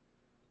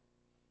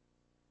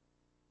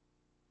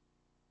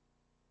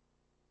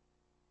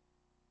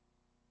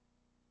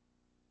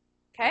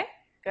 Okay,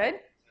 good.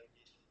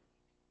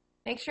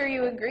 Make sure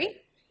you agree.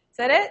 Is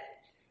that it?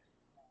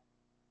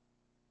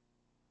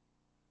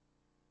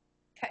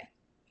 Okay.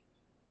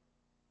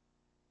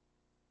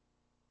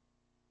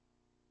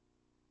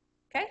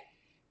 Okay.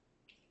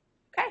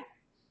 Okay.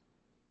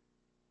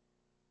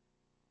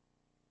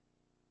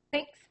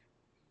 Thanks.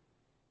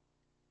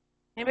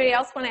 Anybody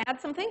else want to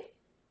add something?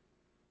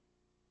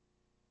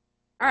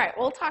 All right,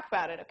 we'll talk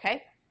about it,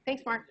 okay?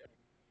 Thanks, Mark.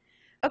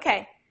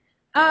 Okay.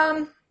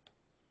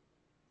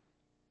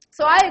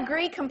 So I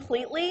agree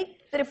completely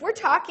that if we're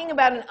talking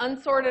about an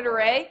unsorted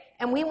array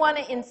and we want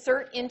to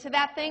insert into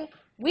that thing,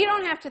 we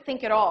don't have to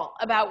think at all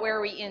about where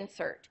we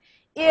insert.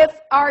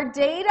 If our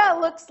data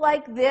looks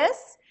like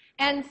this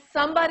and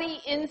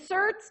somebody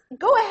inserts,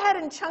 go ahead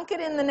and chunk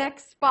it in the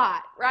next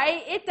spot,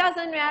 right? It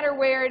doesn't matter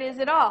where it is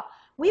at all.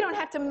 We don't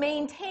have to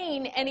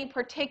maintain any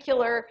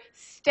particular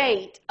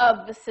state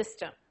of the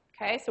system,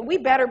 okay? So we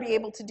better be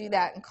able to do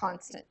that in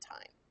constant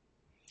time.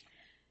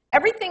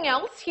 Everything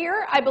else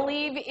here, I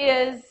believe,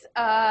 is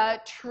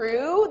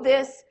true.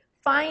 This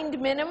find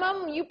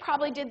minimum, you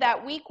probably did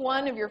that week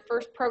 1 of your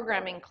first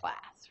programming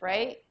class,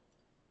 right?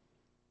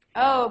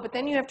 Oh, but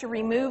then you have to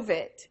remove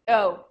it.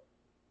 Oh,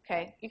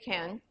 okay, you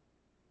can.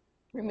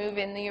 Remove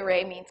in the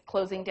array means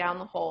closing down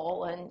the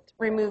hole, and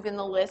remove in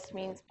the list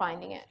means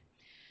finding it.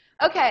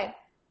 Okay,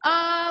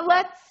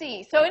 let's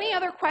see. So any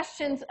other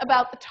questions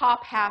about the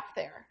top half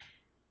there?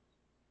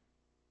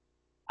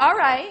 All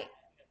right.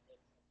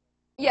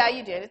 Yeah,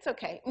 you did. It's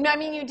okay. No, I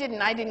mean, you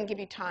didn't. I didn't give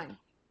you time.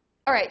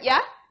 All right,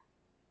 yeah?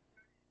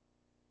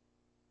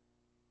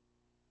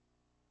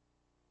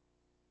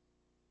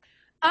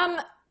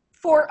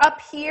 For up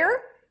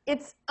here,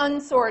 it's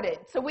unsorted,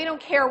 so we don't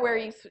care where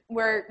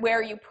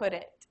you put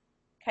it.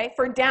 Okay,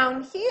 for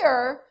down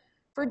here,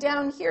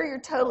 you're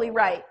totally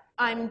right.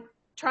 I'm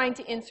trying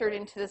to insert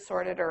into the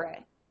sorted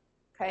array.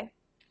 Okay.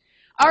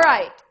 All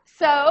right.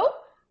 So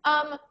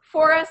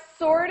for a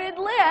sorted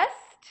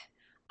list,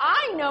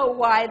 I know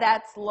why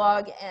that's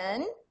log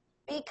n,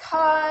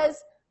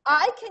 because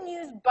I can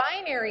use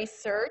binary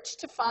search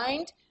to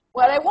find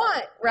what I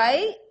want,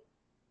 right?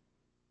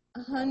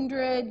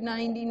 100,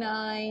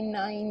 99,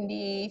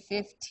 90,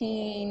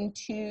 15,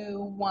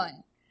 2,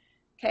 1.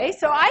 Okay,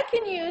 so I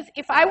can use,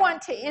 if I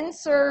want to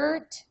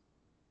insert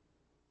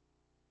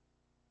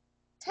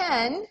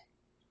 10,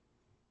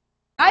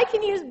 I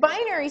can use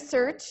binary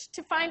search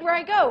to find where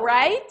I go,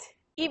 right?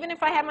 Even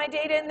if I have my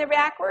data in there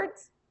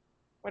backwards,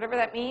 whatever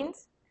that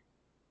means.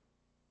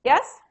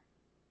 Yes?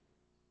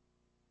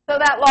 So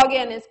that log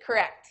n is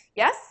correct.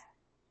 Yes?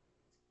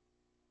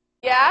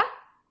 Yeah?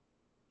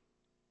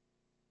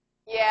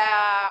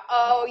 Yeah,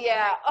 oh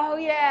yeah, oh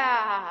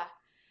yeah.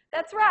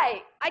 That's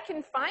right. I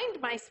can find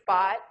my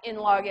spot in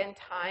log n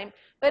time,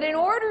 but in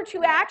order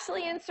to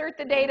actually insert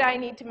the data, I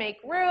need to make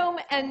room,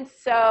 and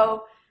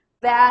so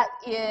that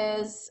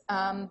is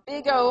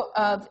big O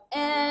of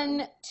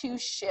n to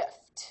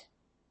shift.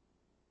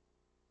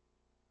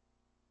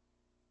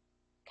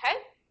 Okay?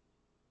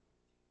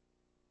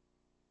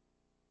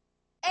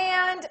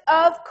 And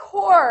of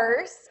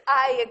course,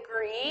 I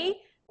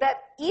agree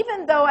that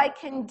even though I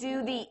can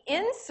do the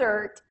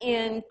insert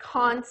in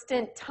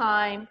constant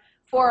time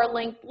for a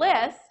linked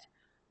list,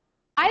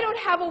 I don't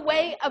have a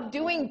way of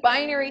doing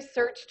binary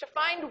search to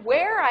find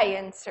where I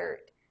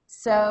insert.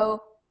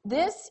 So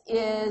this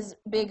is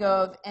big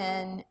O of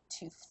n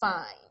to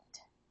find.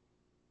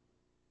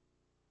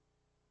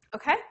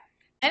 Okay?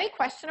 Any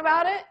question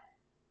about it?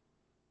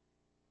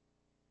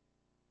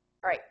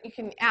 All right, you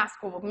can ask,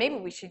 well, maybe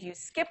we should use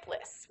skip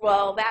lists.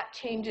 Well, that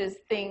changes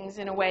things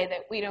in a way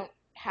that we don't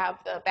have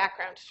the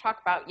background to talk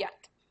about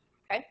yet.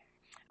 Okay?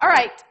 All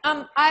right,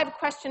 I have a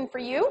question for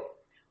you.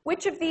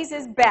 Which of these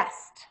is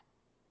best?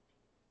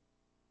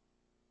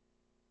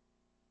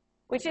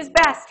 Which is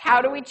best?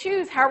 How do we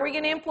choose? How are we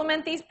going to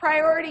implement these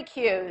priority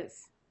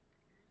queues?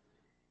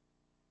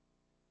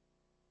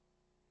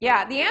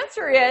 Yeah, the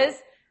answer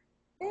is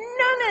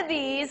none of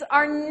these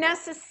are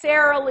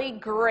necessarily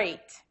great.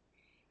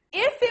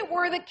 If it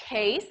were the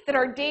case that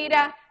our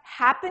data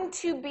happened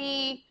to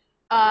be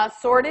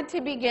sorted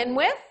to begin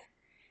with,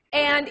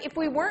 and if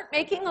we weren't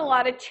making a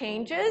lot of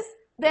changes,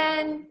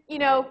 then, you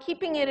know,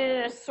 keeping it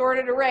in a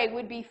sorted array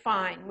would be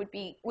fine, would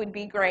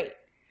be great.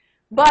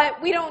 But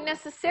we don't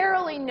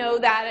necessarily know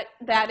that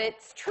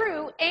it's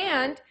true,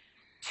 and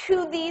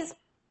to these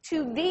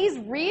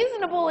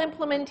reasonable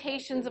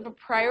implementations of a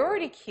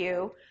priority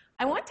queue,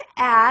 I want to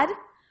add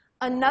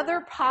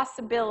another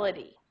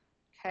possibility.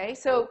 Okay,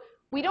 so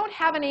we don't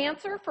have an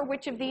answer for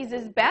which of these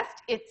is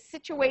best. It's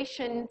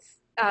situation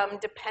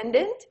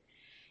dependent,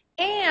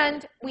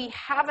 and we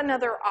have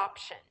another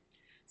option.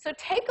 So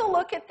take a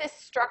look at this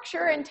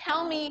structure and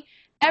tell me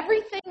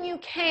everything you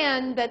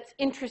can that's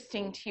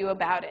interesting to you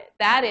about it.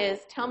 That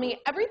is, tell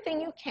me everything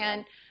you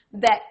can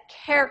that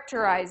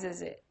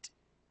characterizes it.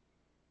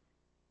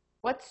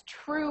 What's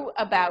true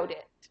about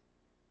it?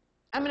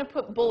 I'm going to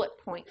put bullet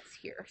points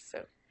here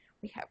so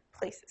we have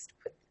places to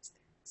put these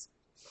things.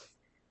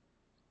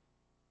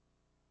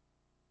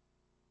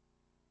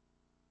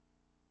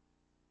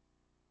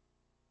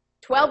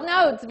 "12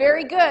 nodes,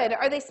 very good.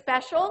 Are they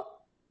special?"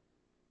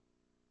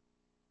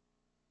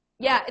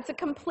 Yeah, it's a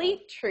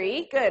complete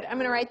tree. Good. I'm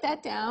going to write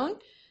that down.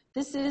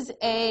 This is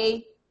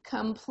a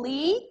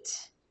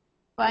complete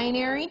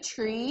binary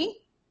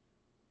tree.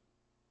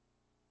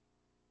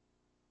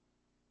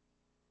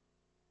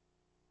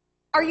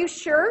 Are you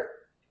sure?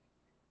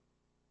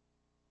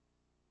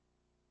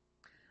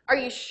 Are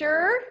you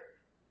sure?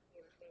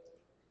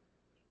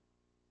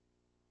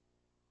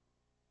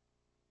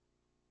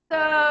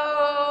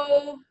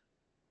 So,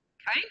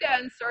 kind of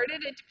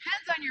unsorted. It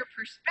depends on your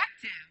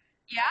perspective.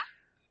 Yeah?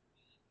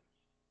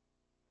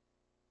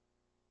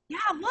 Yeah,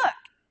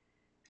 look.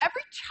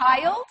 Every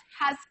child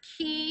has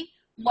key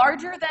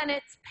larger than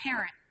its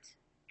parent.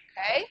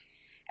 Okay?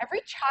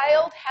 Every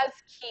child has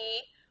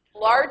key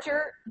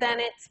larger than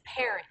its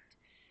parent.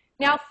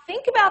 Now,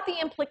 think about the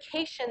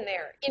implication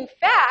there. In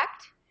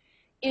fact,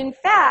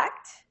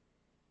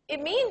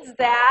 it means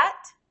that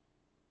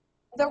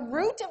the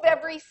root of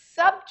every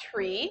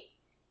subtree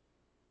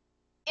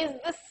is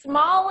the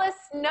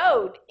smallest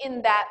node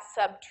in that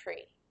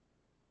subtree.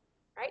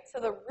 So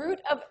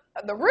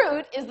the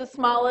root is the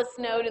smallest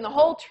node in the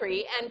whole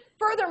tree, and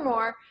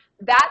furthermore,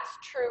 that's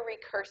true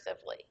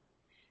recursively.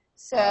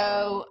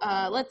 So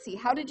let's see,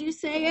 how did you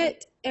say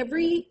it?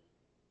 Every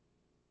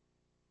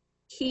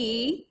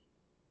key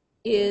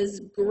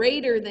is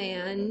greater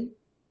than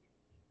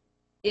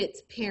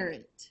its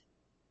parent.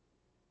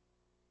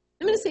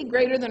 I'm going to say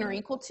greater than or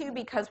equal to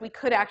because we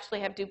could actually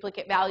have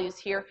duplicate values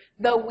here,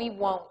 though we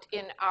won't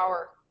in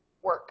our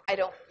work. I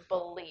don't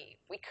believe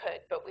we could,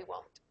 but we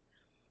won't.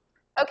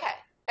 Okay,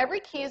 every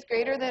key is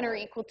greater than or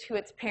equal to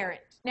its parent.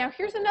 Now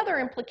here's another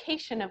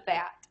implication of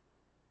that.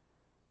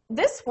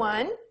 This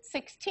one,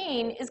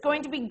 16, is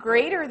going to be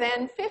greater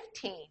than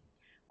 15,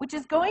 which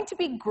is going to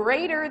be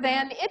greater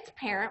than its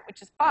parent,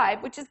 which is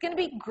 5, which is going to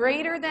be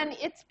greater than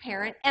its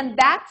parent, and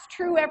that's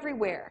true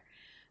everywhere.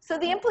 So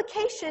the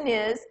implication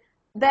is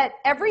that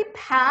every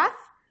path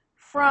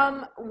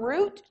from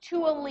root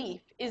to a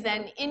leaf is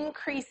an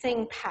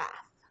increasing path.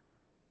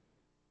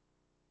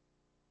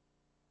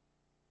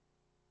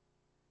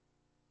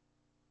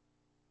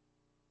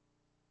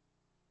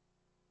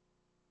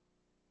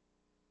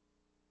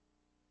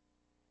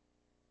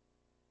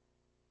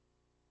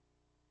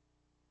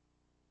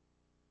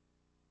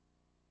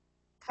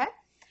 Okay?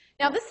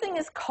 Now this thing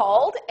is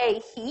called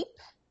a heap.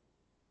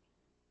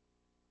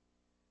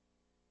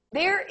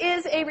 There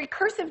is a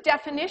recursive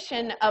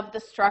definition of the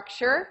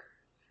structure,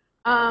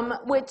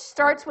 which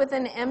starts with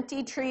an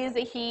empty tree as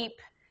a heap,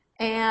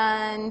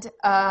 and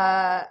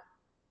R,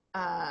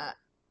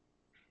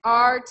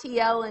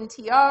 TL, and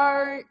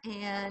TR,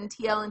 and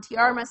TL and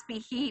TR must be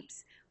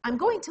heaps. I'm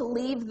going to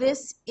leave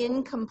this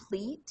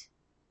incomplete,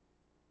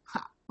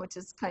 which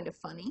is kind of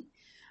funny.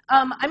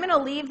 I'm going to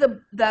leave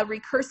the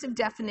recursive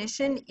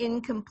definition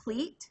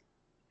incomplete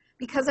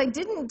because I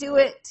didn't do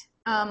it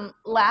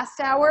last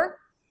hour.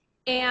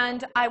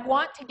 And I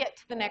want to get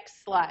to the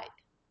next slide,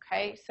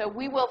 okay? So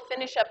we will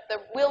finish up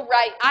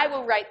I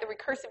will write the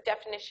recursive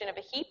definition of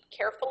a heap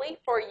carefully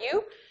for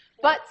you,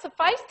 but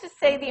suffice to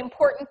say the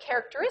important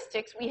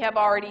characteristics we have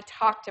already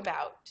talked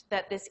about,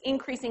 that this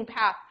increasing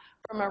path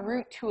from a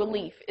root to a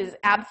leaf is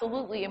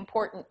absolutely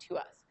important to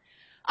us.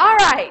 All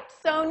right,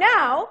 so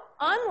now,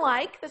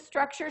 unlike the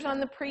structures on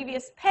the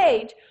previous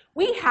page,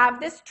 we have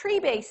this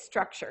tree-based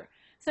structure.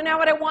 So now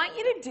what I want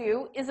you to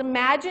do is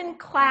imagine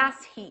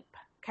class heap.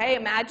 Okay,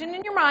 imagine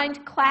in your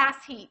mind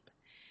class heap.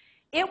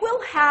 It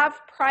will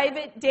have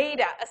private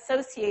data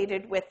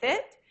associated with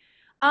it.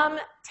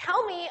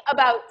 Tell me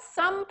about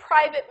some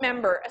private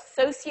member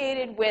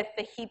associated with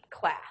the heap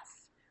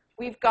class.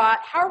 We've got,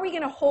 how are we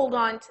going to hold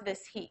on to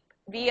this heap?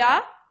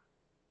 Via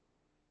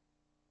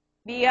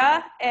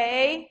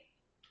a,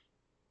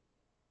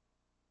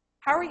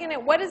 how are we going to,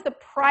 what does the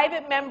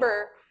private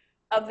member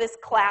of this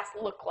class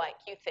look like,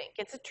 you think?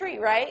 It's a tree,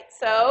 right?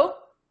 So,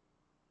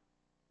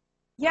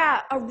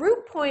 yeah, a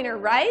root pointer,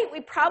 right?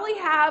 We probably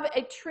have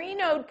a tree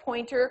node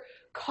pointer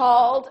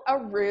called a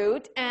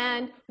root,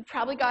 and we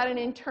probably got an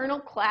internal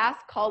class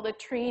called a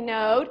tree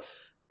node.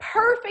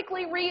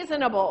 Perfectly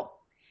reasonable,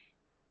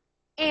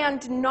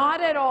 and not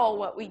at all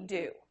what we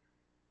do.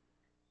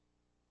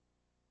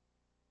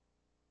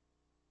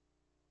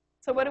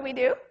 So what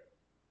do?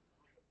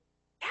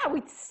 Yeah,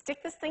 we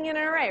stick this thing in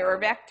an array or a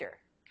vector,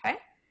 okay?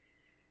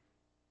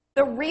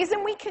 The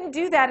reason we can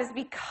do that is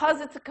because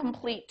it's a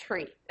complete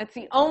tree. That's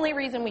the only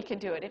reason we could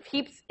do it.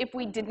 If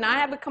we did not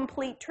have a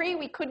complete tree,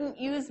 we couldn't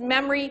use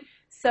memory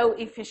so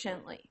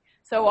efficiently.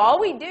 So all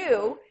we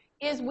do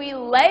is we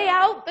lay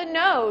out the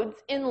nodes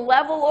in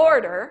level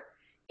order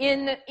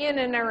in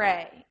an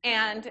array.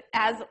 And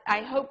as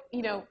I hope,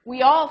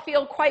 we all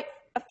feel quite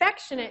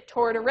affectionate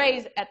toward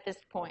arrays at this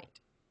point.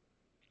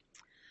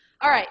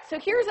 All right, so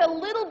here's a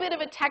little bit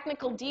of a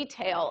technical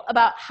detail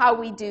about how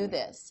we do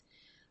this.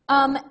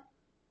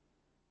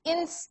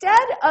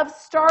 Instead of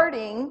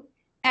starting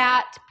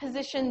at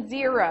position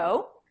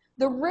 0,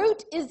 the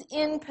root is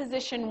in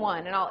position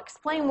 1, and I'll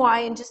explain why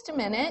in just a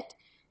minute.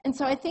 And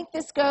so I think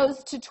this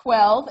goes to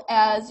 12,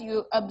 as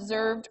you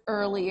observed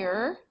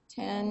earlier,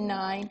 10,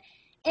 9.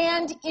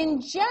 And in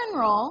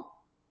general,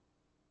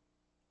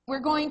 we're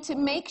going to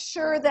make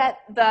sure that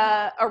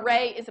the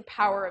array is a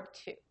power of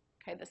 2.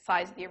 Okay, the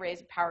size of the array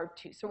is a power of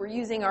 2. So we're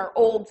using our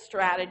old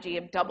strategy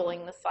of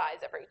doubling the size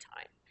every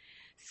time.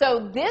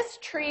 So this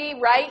tree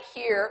right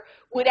here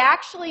would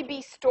actually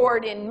be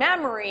stored in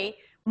memory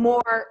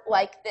more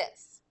like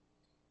this.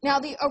 Now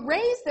the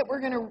arrays that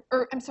we're going to,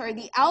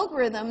 the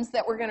algorithms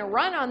that we're going to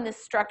run on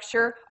this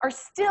structure are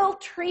still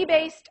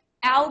tree-based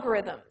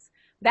algorithms.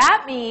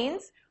 That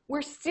means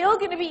we're still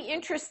going to be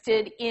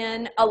interested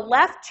in a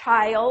left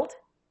child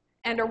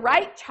and a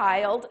right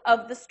child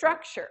of the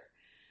structure.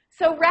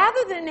 So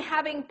rather than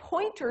having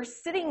pointers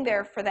sitting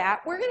there for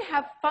that, we're going to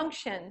have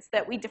functions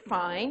that we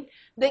define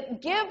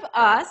that give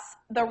us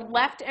the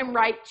left and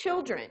right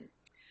children.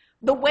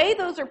 The way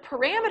those are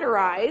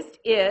parameterized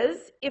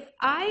is if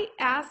I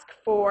ask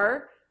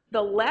for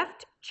the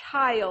left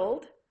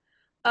child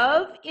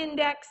of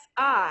index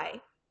I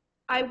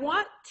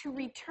want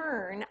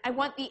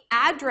the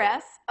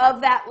address of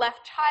that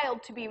left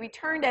child to be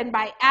returned, and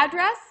by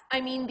address,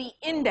 I mean the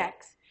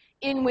index.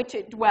 in which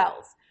it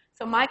dwells.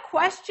 So my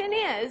question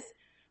is,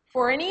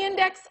 for any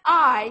index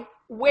I,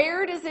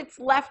 where does its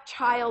left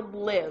child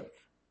live?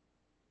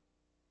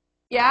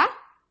 Yeah?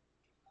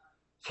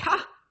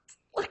 Yeah,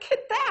 look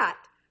at that.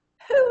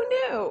 Who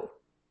knew?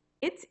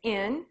 It's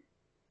in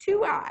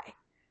 2I,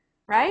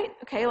 right?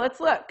 Okay, let's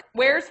look.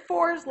 Where's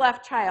 4's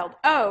left child?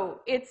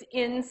 Oh, it's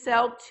in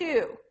cell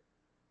 2.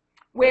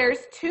 Where's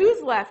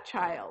 2's left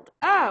child?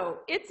 Oh,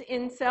 it's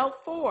in cell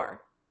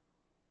 4.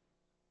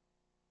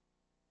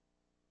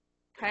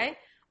 Okay,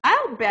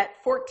 I'll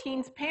bet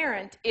 14's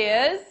parent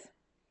is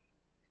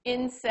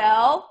in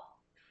cell,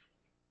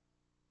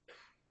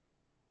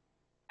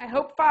 I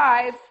hope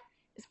 5.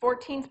 Is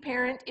 14's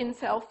parent in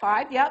cell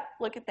 5? Yep,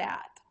 look at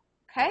that.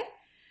 Okay,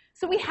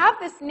 so we have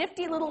this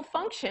nifty little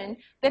function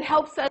that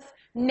helps us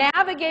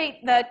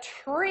navigate the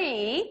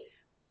tree,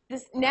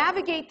 as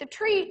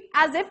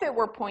if it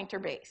were pointer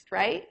based,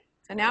 right?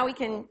 So now we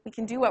can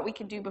do what we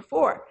could do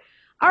before.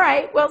 All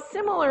right, well,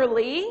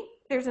 similarly,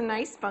 there's a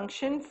nice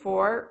function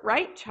for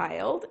right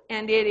child,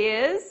 and it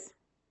is,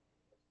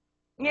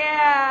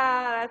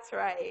 yeah, that's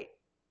right.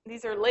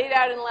 These are laid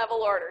out in level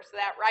order, so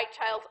that right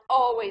child's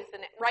always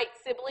right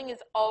sibling is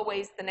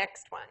always the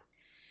next one.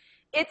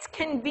 It's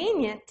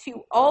convenient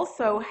to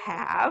also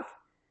have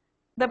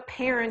the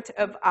parent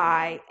of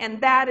I, and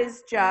that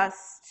is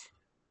just,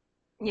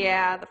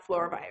 yeah, the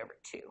floor of I over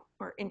 2,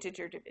 or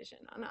integer division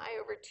on I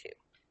over 2.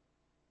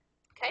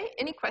 Okay,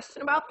 any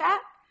question about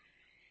that?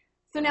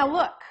 So now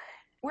look,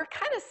 we're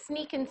kind of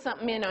sneaking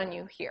something in on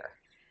you here,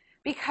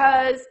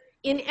 because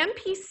in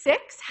MP6,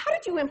 how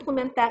did you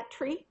implement that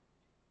tree?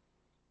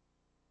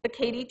 The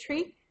KD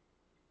tree?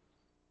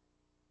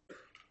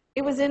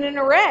 It was in an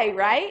array,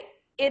 right?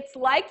 It's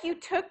like you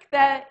took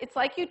the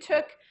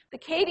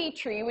KD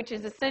tree, which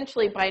is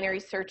essentially a binary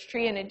search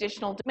tree and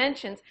additional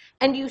dimensions,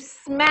 and you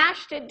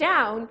smashed it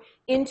down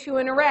into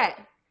an array.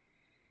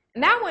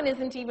 And that one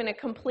isn't even a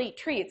complete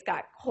tree. It's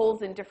got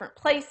holes in different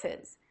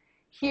places.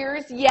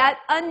 Here's yet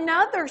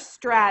another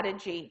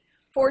strategy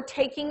for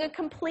taking a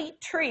complete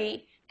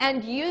tree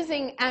and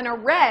using an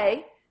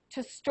array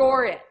to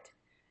store it.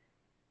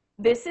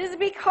 This is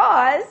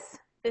because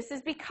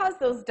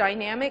those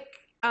dynamic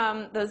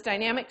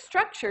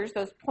structures,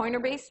 those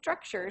pointer-based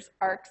structures,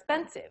 are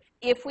expensive.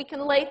 If we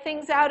can lay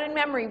things out in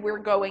memory, we're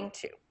going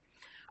to.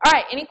 All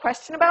right, any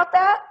question about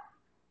that?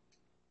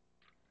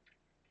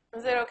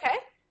 Is it okay?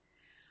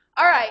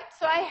 All right,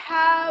 so I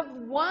have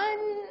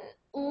one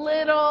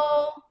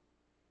little,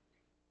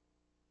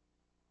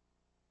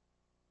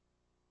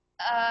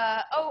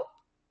 oh,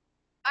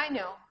 I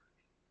know.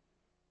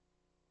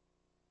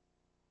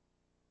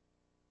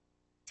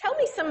 Tell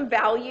me some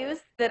values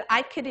that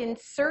I could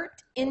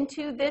insert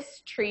into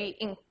this tree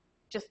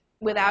just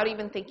without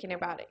even thinking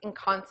about it in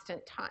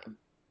constant time.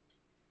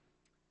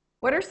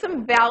 What are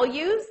some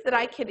values that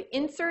I could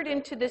insert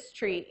into this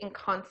tree in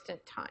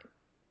constant time?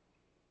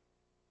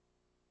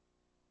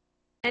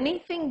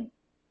 Anything,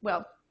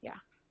 well, yeah.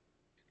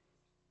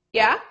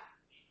 Yeah?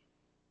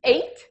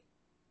 8?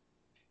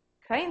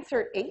 Can I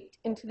insert 8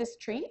 into this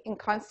tree in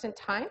constant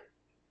time?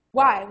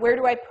 Why? Where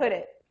do I put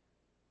it?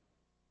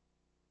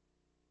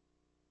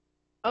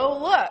 Oh,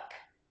 look,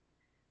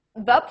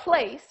 the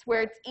place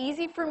where it's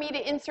easy for me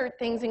to insert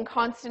things in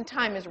constant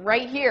time is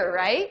right here,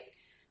 right?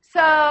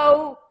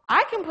 So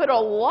I can put a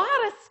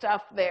lot of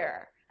stuff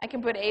there. I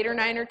can put 8 or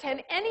 9 or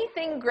 10.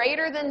 Anything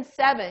greater than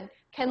 7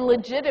 can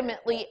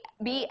legitimately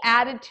be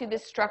added to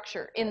this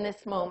structure in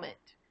this moment.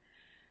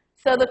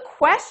 So the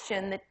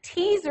question, the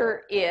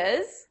teaser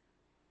is,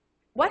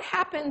 what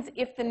happens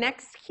if the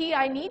next key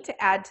I need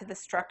to add to the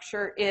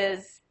structure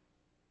is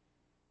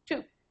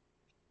 2?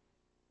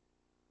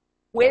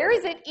 Where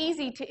is it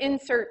easy to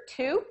insert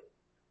 2?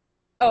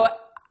 Oh,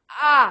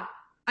 I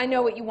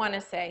know what you want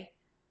to say.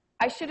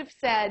 I should have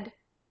said,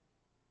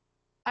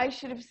 8.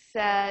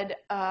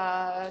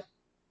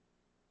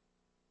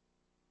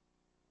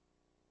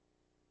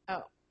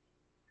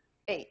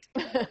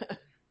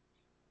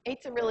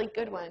 8's a really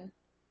good one.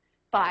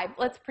 5.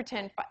 Let's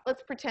pretend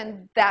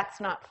that's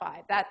not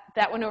 5.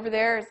 That one over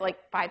there is like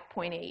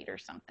 5.8 or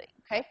something,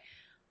 okay?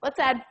 Let's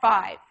add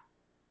 5.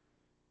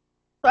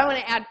 So I want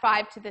to add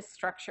 5 to this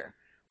structure.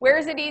 Where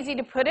is it easy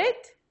to put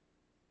it?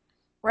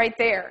 Right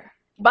there.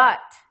 But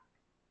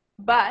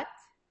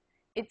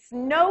it's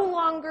no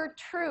longer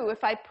true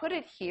if I put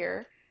it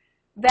here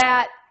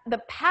that the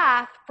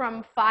path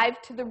from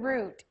 5 to the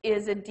root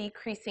is a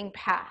decreasing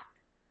path.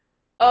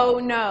 Oh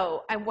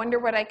no, I wonder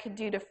what I could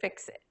do to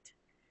fix it.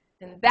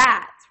 And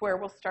that's where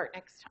we'll start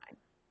next time.